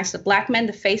stage, and I asked the black men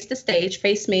to face the stage,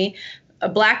 face me,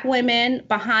 black women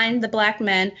behind the black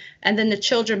men, and then the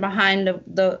children behind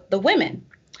the women.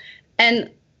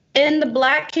 And in the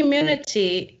black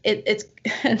community,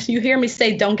 it's you hear me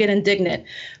say, don't get indignant,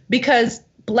 because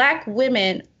black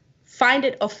women find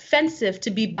it offensive to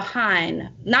be behind,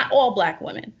 not all black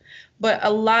women, but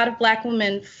a lot of black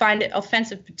women find it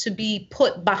offensive to be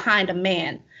put behind a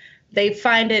man. They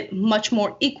find it much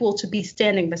more equal to be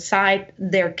standing beside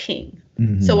their king.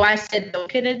 Mm-hmm. So I said,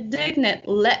 don't get indignant.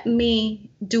 Let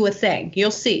me do a thing. You'll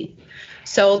see.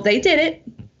 So they did it.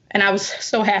 And I was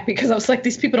so happy because I was like,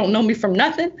 these people don't know me from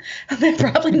nothing. They're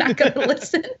probably not going to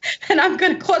listen. And I'm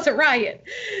going to cause a riot.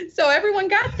 So everyone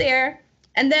got there.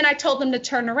 And then I told them to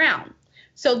turn around.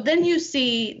 So then you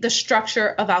see the structure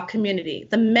of our community.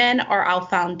 The men are our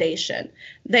foundation.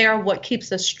 They are what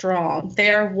keeps us strong.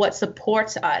 They are what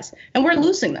supports us. And we're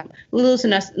losing them. We're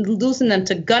losing them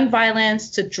to gun violence,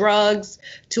 to drugs,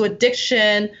 to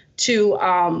addiction,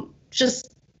 to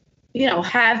just,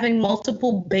 having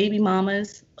multiple baby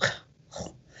mamas.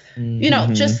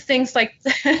 Just things like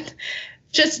that.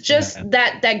 Just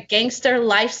that gangster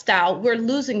lifestyle, we're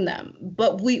losing them,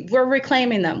 but we're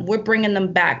reclaiming them. We're bringing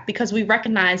them back because we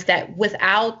recognize that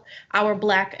without our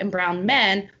Black and brown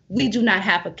men, we do not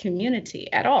have a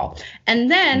community at all. And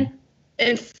then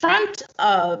in front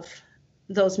of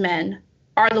those men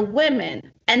are the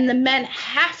women, and the men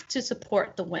have to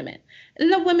support the women,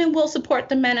 and the women will support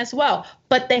the men as well,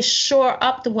 but they shore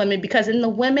up the women, because in the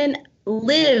women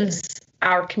lives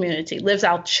our community, lives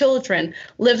our children,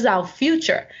 lives our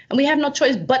future. And we have no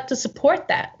choice but to support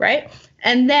that, right?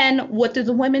 And then what do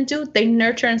the women do? They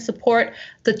nurture and support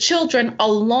the children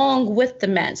along with the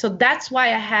men. So that's why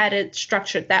I had it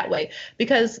structured that way,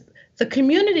 because the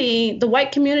community, the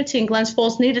white community in Glens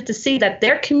Falls, needed to see that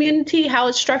their community, how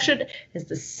it's structured, is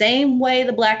the same way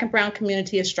the Black and brown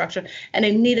community is structured. And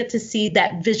they needed to see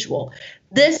that visual.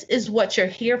 This is what you're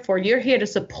here for. You're here to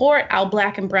support our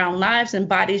Black and brown lives and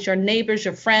bodies, your neighbors,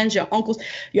 your friends, your uncles,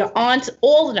 your aunts,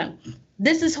 all of them.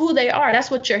 This is who they are. That's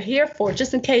what you're here for,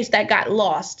 just in case that got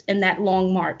lost in that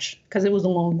long march, because it was a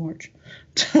long march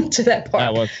to that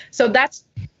part. So that's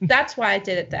why I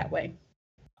did it that way.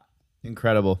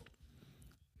 Incredible.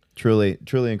 Truly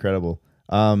incredible.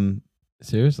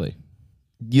 Seriously.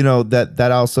 You know,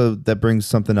 that brings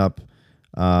something up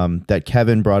that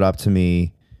Kevin brought up to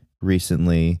me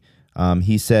recently.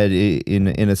 He said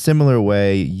in a similar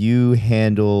way, you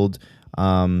handled,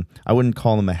 I wouldn't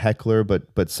call him a heckler,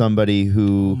 but somebody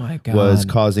who was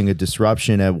causing a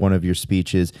disruption at one of your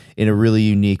speeches in a really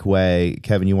unique way.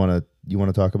 Kevin, you want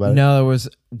to talk about it? No, it was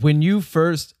when you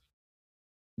first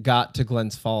got to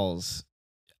Glens Falls,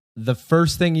 the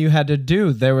first thing you had to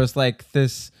do, there was like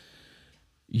this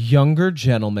younger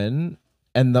gentleman,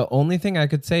 and the only thing I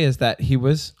could say is that he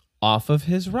was off of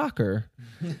his rocker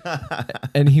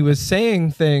and he was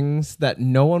saying things that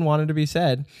no one wanted to be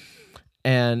said.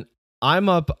 And I'm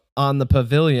up on the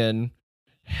pavilion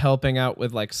helping out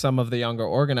with like some of the younger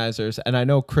organizers. And I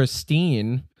know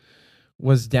Christine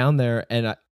was down there,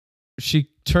 and she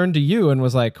turned to you and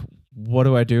was like, "What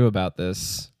do I do about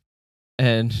this?"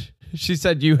 And she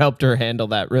said you helped her handle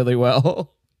that really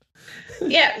well.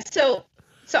 Yeah. So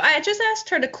I just asked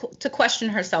her to question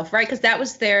herself, right? Because that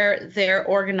was their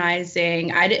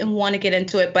organizing. I didn't want to get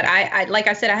into it, but I like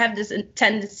I said, I have this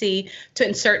tendency to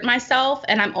insert myself,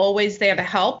 and I'm always there to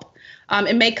help.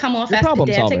 It may come off as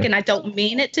pedantic, and I don't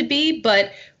mean it to be,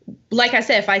 but like I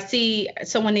said, if I see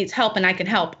someone needs help and I can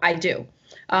help, I do.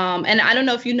 And I don't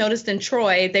know if you noticed in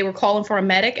Troy, they were calling for a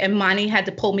medic, and Monty had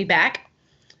to pull me back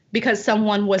because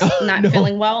someone was not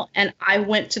feeling well, and I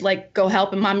went to like go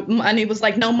help, and Monty was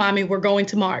like, "No, mommy, we're going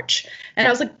to march." And I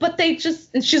was like, "But they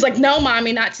just," and she's like, "No,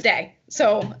 mommy, not today."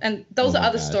 So, and those are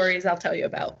other stories I'll tell you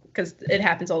about because it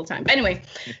happens all the time. But anyway,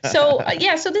 so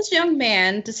so this young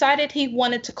man decided he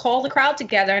wanted to call the crowd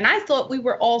together, and I thought we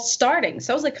were all starting.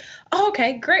 So I was like, "Oh,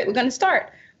 okay, great, we're going to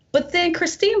start." But then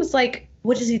Christine was like,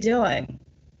 "What is he doing?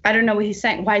 I don't know what he's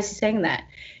saying. Why is he saying that?"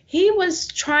 He was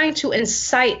trying to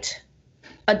incite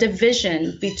a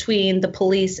division between the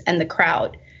police and the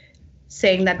crowd,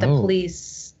 saying that the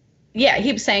police,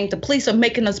 he was saying the police are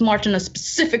making us march in a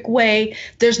specific way.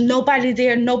 There's nobody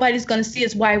there. Nobody's going to see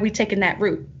us. Why are we taking that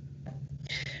route?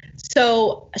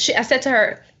 So I said to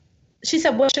her, she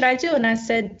said, "What should I do?" And I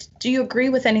said, "Do you agree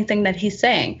with anything that he's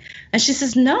saying?" And she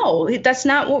says, "No, that's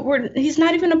not what he's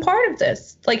not even a part of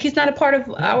this. Like, he's not a part of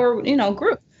our,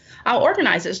 group, our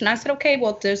organizers." And I said, "Okay,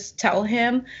 well, just tell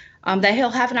him that he'll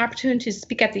have an opportunity to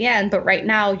speak at the end, but right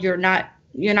now you're not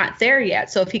there yet.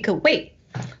 So if he could wait."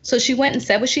 So she went and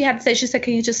said what she had to say. She said,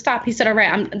 "Can you just stop?" He said, "All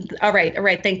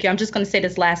right, thank you. I'm just going to say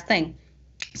this last thing."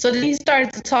 So then he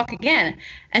started to talk again,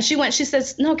 and she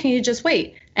says, "No, can you just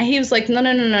wait?" And he was like, No,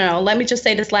 let me just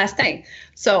say this last thing."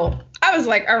 So I was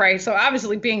like, all right, so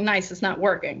obviously being nice is not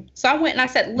working. So I went and I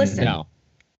said, "Listen,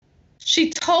 she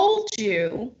told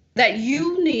you that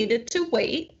you needed to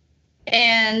wait,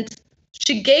 and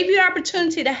she gave you the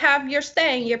opportunity to have your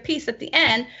say and your piece at the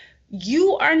end.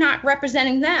 You are not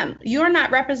representing them. You're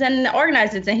not representing the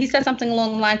organizers." And he said something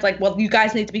along the lines like, "Well, you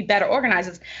guys need to be better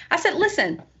organizers." I said,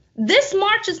 "Listen, this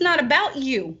march is not about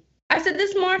you." I said,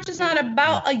 "This march is not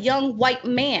about a young white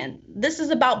man. This is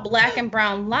about Black and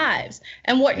brown lives.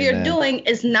 And what you're doing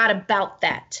is not about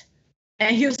that."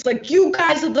 And he was like, "You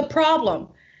guys are the problem."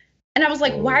 And I was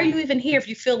like, "Why are you even here if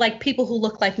you feel like people who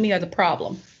look like me are the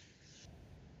problem?"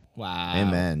 Wow.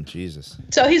 Amen. Jesus.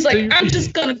 So he's like, "I'm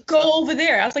just going to go over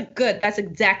there." I was like, "Good. That's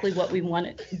exactly what we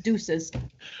wanted." Deuces.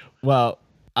 Well,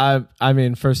 I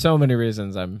mean, for so many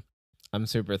reasons, I'm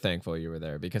super thankful you were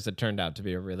there, because it turned out to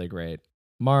be a really great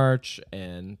march,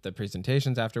 and the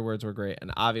presentations afterwards were great.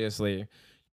 And obviously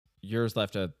yours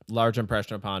left a large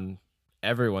impression upon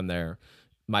everyone there,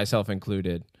 myself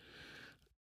included.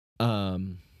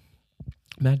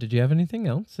 Matt, did you have anything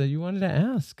else that you wanted to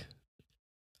ask?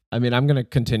 I mean, I'm going to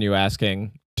continue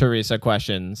asking Teresa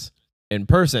questions in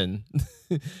person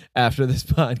after this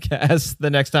podcast the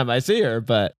next time I see her,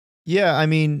 but Yeah, I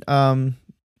mean,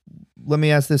 let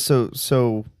me ask this. Let's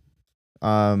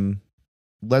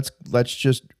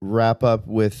just wrap up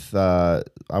with. I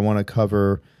want to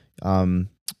cover the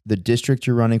district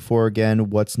you're running for again.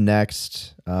 What's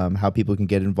next? How people can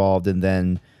get involved, and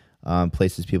then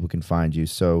places people can find you.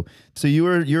 So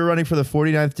you're running for the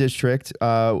 49th district.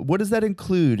 What does that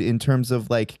include in terms of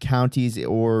like counties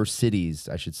or cities,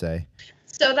 I should say?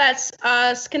 So that's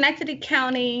Schenectady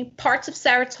County, parts of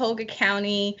Saratoga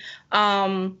County,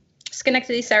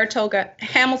 Schenectady, Saratoga,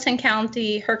 Hamilton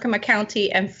County, Herkimer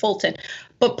County, and Fulton.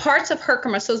 But parts of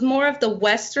Herkimer, so it's more of the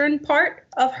western part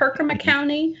of Herkimer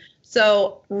County.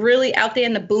 So really out there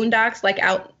in the boondocks, like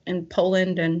out in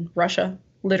Poland and Russia,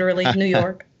 literally New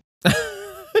York.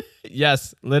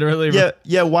 yes, literally.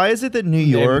 Yeah. Why is it that New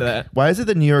York? Why is it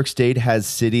that New York State has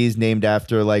cities named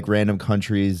after like random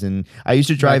countries? And I used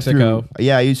to drive Mexico. through.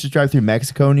 Yeah, I used to drive through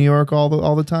Mexico, New York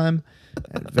all the time.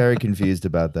 Very confused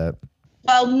about that.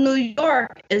 Well, New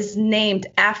York is named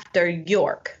after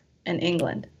York in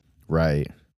England. Right.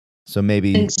 So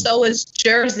maybe. And so is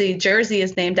Jersey. Jersey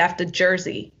is named after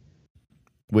Jersey.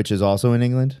 Which is also in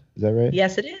England. Is that right?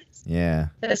 Yes, it is. Yeah.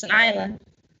 It's an island.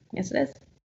 Yes, it is.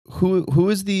 Who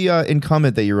is the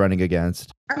incumbent that you're running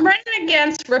against? I'm running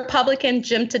against Republican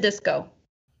Jim Tedisco.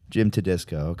 Jim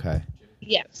Tedisco. Okay.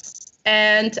 Yes.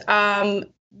 And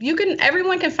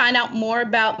everyone can find out more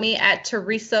about me at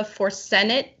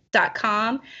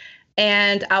teresaforsenate.com.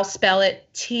 And I'll spell it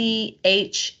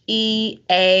THEARSE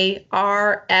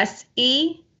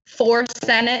for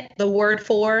Senate, the word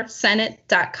for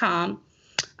Senate.com.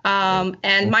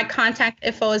 And my contact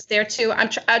info is there too.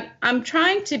 I'm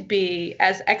trying to be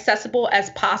as accessible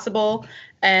as possible.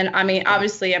 And I mean,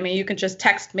 obviously, you can just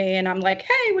text me and I'm like,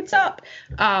 hey, what's up?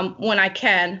 When I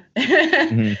can.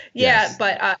 Mm-hmm. Yes.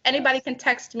 But anybody can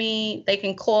text me. They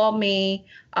can call me.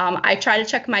 I try to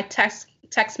check my text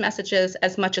messages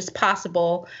as much as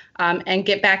possible and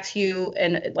get back to you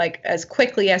and like as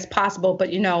quickly as possible.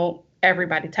 But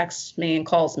everybody texts me and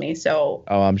calls me. So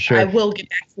I'm sure I will get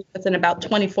back to you within about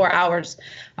 24 hours.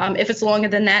 If it's longer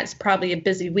than that, it's probably a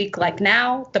busy week like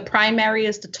now. The primary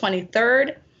is the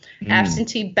 23rd.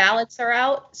 Absentee ballots are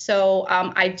out. So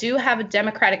I do have a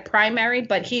Democratic primary,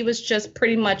 but he was just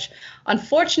pretty much,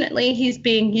 unfortunately, he's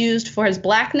being used for his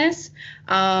blackness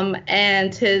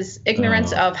and his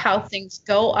ignorance of how things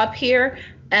go up here.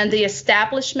 And the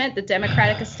establishment, the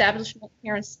Democratic establishment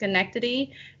here in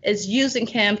Schenectady, is using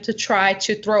him to try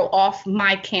to throw off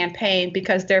my campaign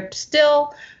because they're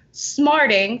still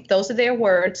smarting, those are their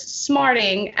words,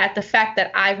 smarting at the fact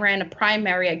that I ran a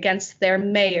primary against their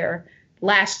mayor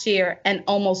last year and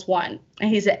almost won. And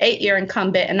he's an 8-year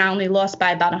incumbent, and I only lost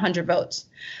by about 100 votes.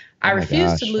 I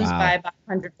refuse to lose by about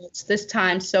 100 votes this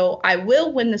time. So I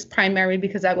will win this primary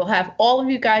because I will have all of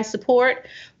you guys' support.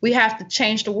 We have to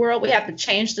change the world. We have to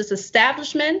change this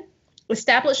establishment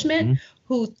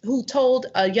who told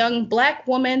a young black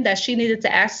woman that she needed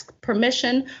to ask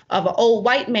permission of an old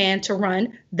white man to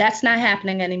run. That's not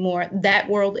happening anymore. That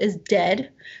world is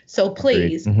dead. So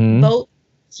please vote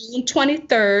June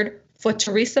 23rd for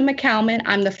Teresa McCalman.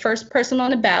 I'm the first person on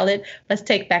the ballot. Let's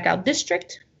take back our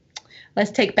district. Let's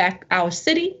take back our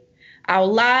city, our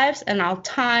lives, and our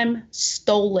time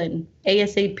stolen.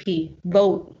 ASAP.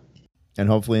 Vote. And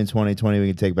hopefully in 2020 we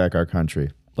can take back our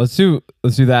country. Let's do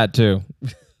that too.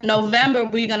 November,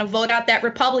 we're going to vote out that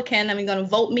Republican and we're going to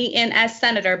vote me in as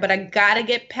senator, but I got to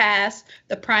get past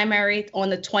the primary on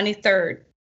the 23rd.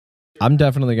 I'm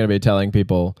definitely going to be telling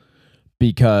people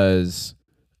because,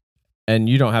 and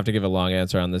you don't have to give a long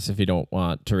answer on this if you don't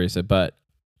want, Teresa, but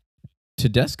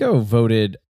Tedesco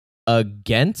voted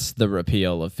against the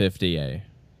repeal of 50A.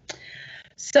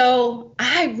 So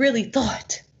I really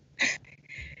thought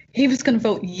he was going to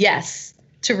vote yes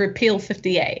to repeal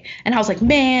 50A. And I was like,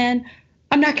 man,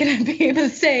 I'm not going to be able to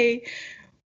say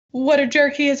what a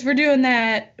jerk he is for doing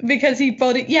that because he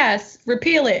voted yes,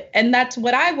 repeal it. And that's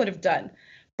what I would have done.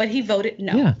 But he voted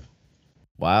no. Yeah.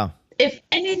 Wow. If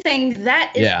anything,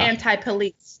 that is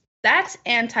anti-police. That's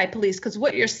anti-police because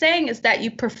what you're saying is that you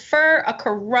prefer a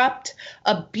corrupt,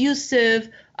 abusive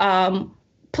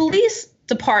police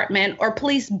department or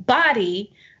police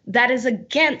body that is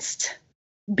against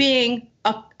being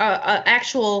a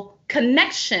actual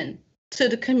connection to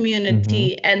the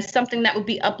community and something that would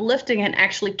be uplifting and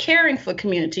actually caring for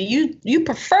community. You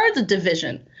prefer the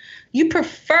division. You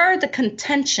prefer the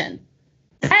contention.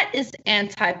 That is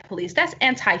anti-police. That's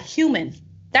anti-human.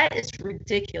 That is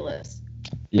ridiculous.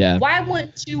 Yeah. Why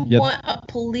wouldn't you Yep. want a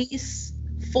police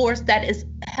force that is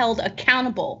held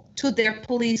accountable to their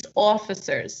police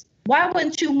officers? Why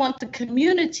wouldn't you want the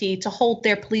community to hold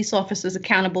their police officers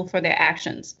accountable for their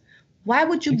actions? Why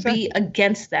would you be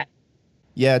against that?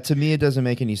 Yeah, to me, it doesn't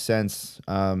make any sense.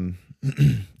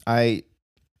 I,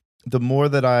 the more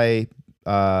that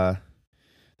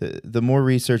the more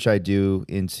research I do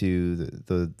into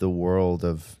the world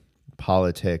of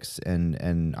politics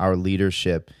and our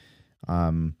leadership,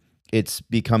 it's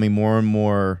becoming more and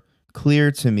more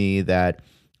clear to me that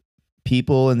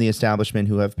people in the establishment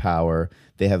who have power,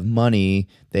 they have money,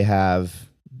 they have,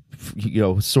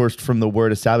 sourced from the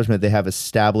word establishment, they have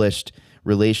established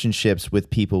relationships with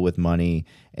people with money,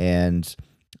 and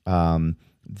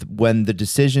when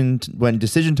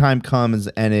decision time comes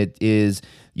and it is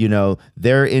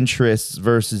their interests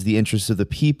versus the interests of the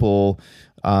people,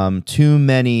 too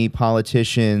many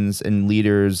politicians and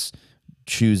leaders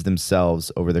choose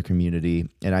themselves over their community.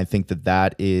 And I think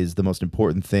that is the most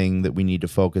important thing that we need to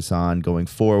focus on going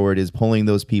forward, is pulling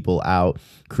those people out,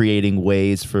 creating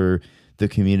ways for the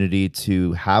community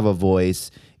to have a voice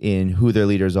in who their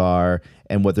leaders are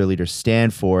and what their leaders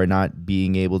stand for, and not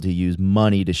being able to use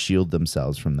money to shield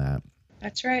themselves from that.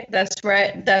 That's right. That's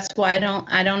right. That's why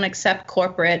I don't accept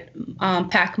corporate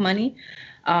PAC money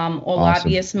or Awesome.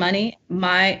 lobbyist money.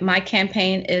 My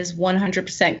campaign is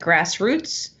 100%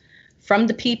 grassroots, from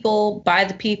the people, by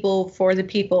the people, for the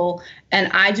people.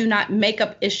 And I do not make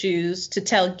up issues to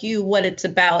tell you what it's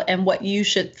about and what you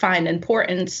should find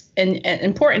important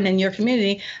in your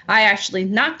community. I actually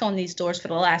knocked on these doors for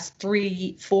the last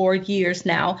 3-4 years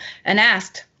now and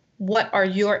asked, what are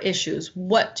your issues?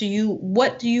 What do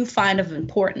you find of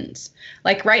importance?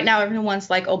 Like right now,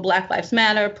 everyone's like, oh, Black Lives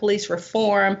Matter, police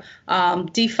reform,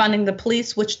 defunding the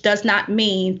police, which does not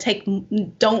mean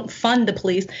don't fund the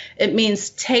police. It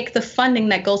means take the funding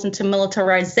that goes into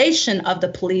militarization of the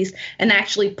police and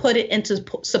actually put it into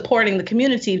supporting the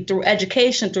community through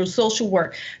education, through social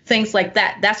work, things like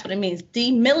that. That's what it means.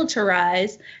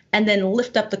 Demilitarize and then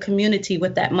lift up the community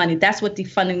with that money. That's what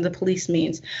defunding the police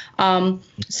means.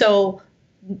 So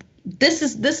this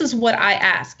is what I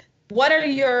ask. What are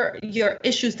your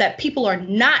issues that people are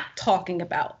not talking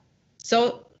about?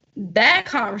 So that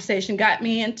conversation got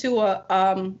me into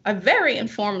a very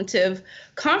informative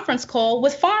conference call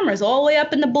with farmers all the way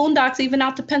up in the boondocks, even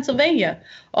out to Pennsylvania.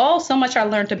 Oh, so much I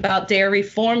learned about dairy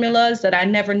formulas that I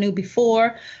never knew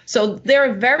before. So there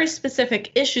are very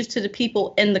specific issues to the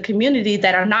people in the community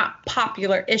that are not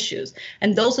popular issues.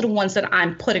 And those are the ones that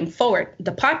I'm putting forward,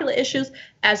 the popular issues,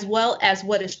 as well as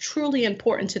what is truly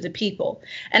important to the people.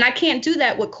 And I can't do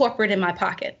that with corporate in my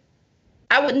pocket.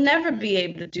 I would never be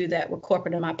able to do that with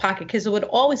corporate in my pocket, because it would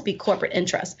always be corporate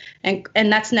interest. And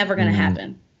that's never going to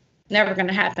happen. Never going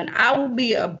to happen. I will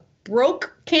be a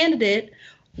broke candidate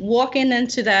walking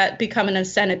into that, becoming a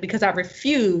Senate, because I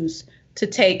refuse to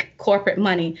take corporate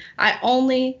money. I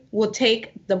only will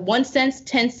take the 1 cent,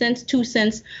 10 cents, 2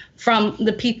 cents from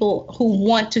the people who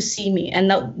want to see me.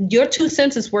 And your 2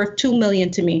 cents is worth 2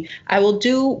 million to me. I will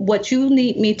do what you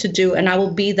need me to do, and I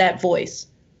will be that voice.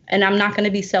 And I'm not going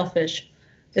to be selfish.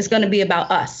 It's going to be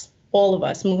about us, all of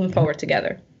us moving forward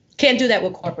together. Can't do that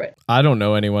with corporate. I don't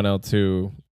know anyone else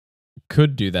who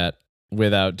could do that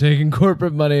without taking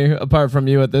corporate money apart from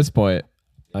you at this point.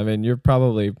 I mean, you're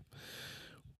probably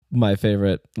my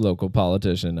favorite local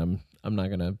politician. I'm not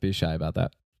going to be shy about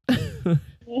that.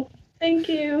 Thank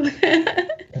you.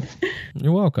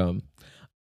 You're welcome.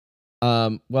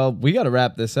 Well, we got to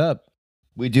wrap this up.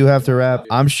 We do have to wrap.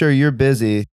 I'm sure you're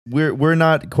busy. We're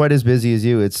not quite as busy as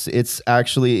you. It's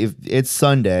actually it's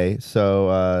Sunday,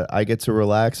 so I get to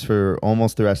relax for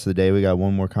almost the rest of the day. We got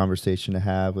one more conversation to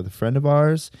have with a friend of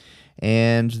ours,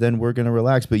 and then we're gonna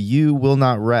relax. But you will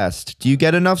not rest. Do you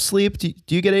get enough sleep? Do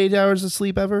you get 8 hours of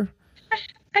sleep ever?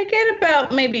 I get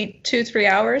about maybe 2-3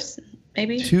 hours,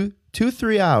 maybe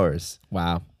 2-3 hours.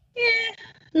 Wow. Yeah,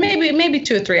 maybe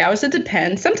 2 or 3 hours. It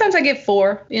depends. Sometimes I get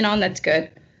 4, and that's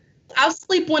good. I'll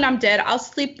sleep when I'm dead. I'll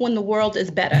sleep when the world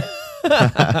is better.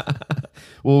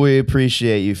 Well, we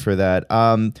appreciate you for that.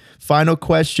 Final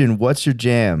question. What's your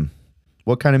jam?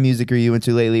 What kind of music are you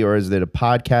into lately? Or is it a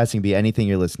podcasting? Be anything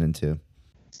you're listening to?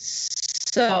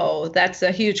 So that's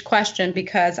a huge question,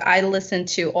 because I listen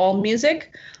to all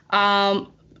music. I'll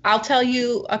tell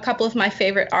you a couple of my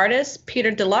favorite artists.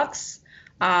 Peter Deluxe.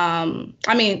 Peter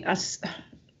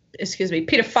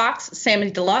Fox, Sammy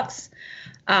Deluxe.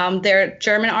 They're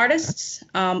German artists.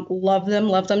 Love them.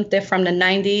 They're from the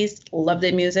 90s. Love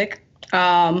their music.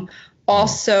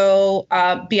 Also,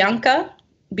 Bianca.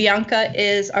 Bianca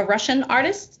is a Russian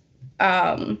artist.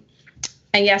 And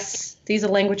yes, these are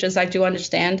languages I do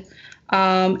understand.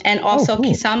 And also cool.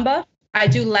 Kisamba. I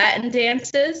do Latin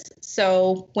dances.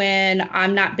 So when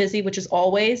I'm not busy, which is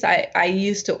always, I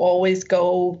used to always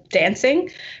go dancing,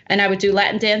 and I would do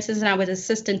Latin dances, and I was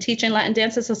assistant teaching Latin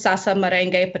dances. So salsa,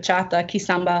 merengue, bachata,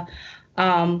 Kisamba.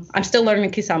 I'm still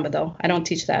learning Kisamba though. I don't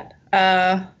teach that.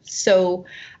 So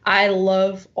I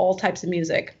love all types of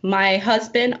music. My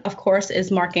husband, of course,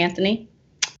 is Mark Anthony.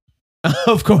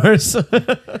 Of course.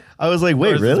 I was like,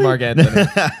 wait, It's really? Mark Anthony.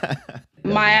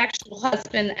 My actual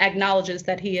husband acknowledges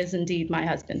that he is indeed my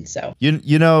husband. So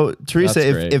You know, Teresa,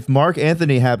 That's great. if Mark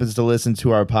Anthony happens to listen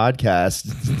to our podcast,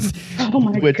 oh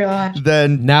my gosh.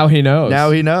 then Now he knows.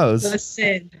 now he knows.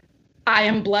 Listen, I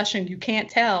am blushing. You can't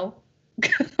tell.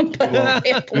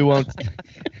 But We won't.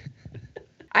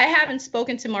 I haven't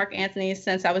spoken to Mark Anthony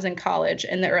since I was in college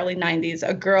in the early 90s.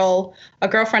 A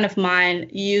girlfriend of mine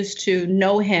used to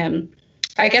know him.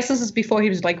 I guess this is before he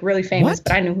was like really famous, What?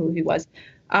 but I knew who he was.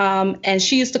 And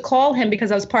she used to call him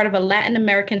because I was part of a Latin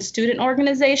American student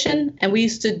organization, and we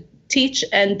used to teach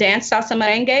and dance salsa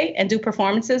merengue and do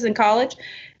performances in college.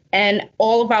 And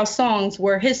all of our songs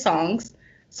were his songs.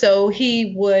 So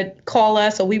he would call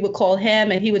us, or we would call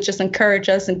him, and he would just encourage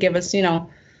us and give us,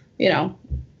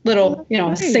 little,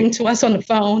 sing to us on the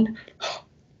phone.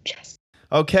 Yes.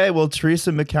 Okay, well,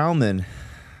 Teresa McCalman,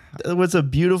 it was a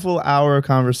beautiful hour of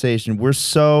conversation. We're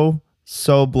so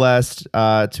blessed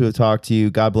to have talked to you.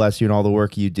 God bless you and all the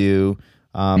work you do.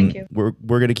 Thank you. We're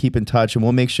going to keep in touch, and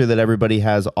we'll make sure that everybody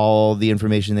has all the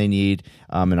information they need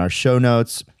in our show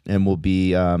notes, and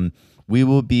we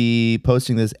will be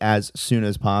posting this as soon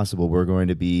as possible. We're going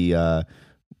to be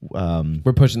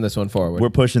We're pushing this one forward. we're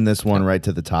pushing this one right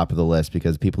to the top of the list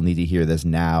because people need to hear this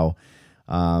now.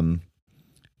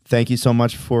 Thank you so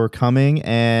much for coming,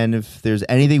 and if there's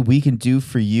anything we can do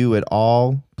for you at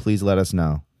all, please let us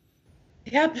know.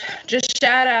 Yep. Just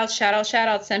shout out.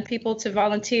 Send people to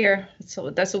volunteer. So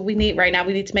that's what we need right now.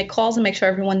 We need to make calls and make sure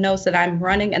everyone knows that I'm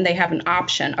running and they have an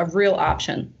option, a real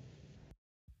option.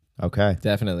 Okay.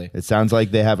 Definitely. It sounds like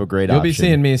they have a great You'll option. be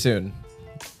seeing me soon.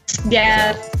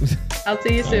 Yes. I'll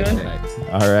see you soon. All right.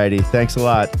 All righty. Thanks a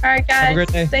lot. All right, guys. Have a great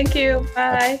day. Thank you.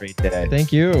 Have Bye. a great day.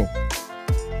 Thank you.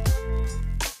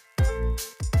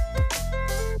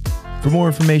 For more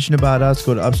information about us,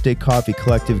 go to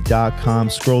upstatecoffeecollective.com.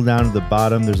 Scroll down to the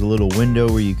bottom. There's a little window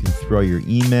where you can throw your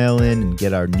email in and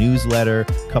get our newsletter.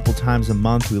 A couple times a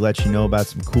month, we let you know about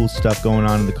some cool stuff going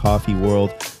on in the coffee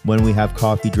world, when we have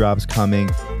coffee drops coming,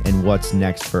 and what's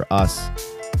next for us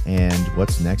and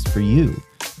what's next for you.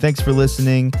 Thanks for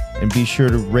listening, and be sure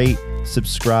to rate,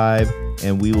 subscribe,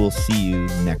 and we will see you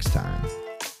next time.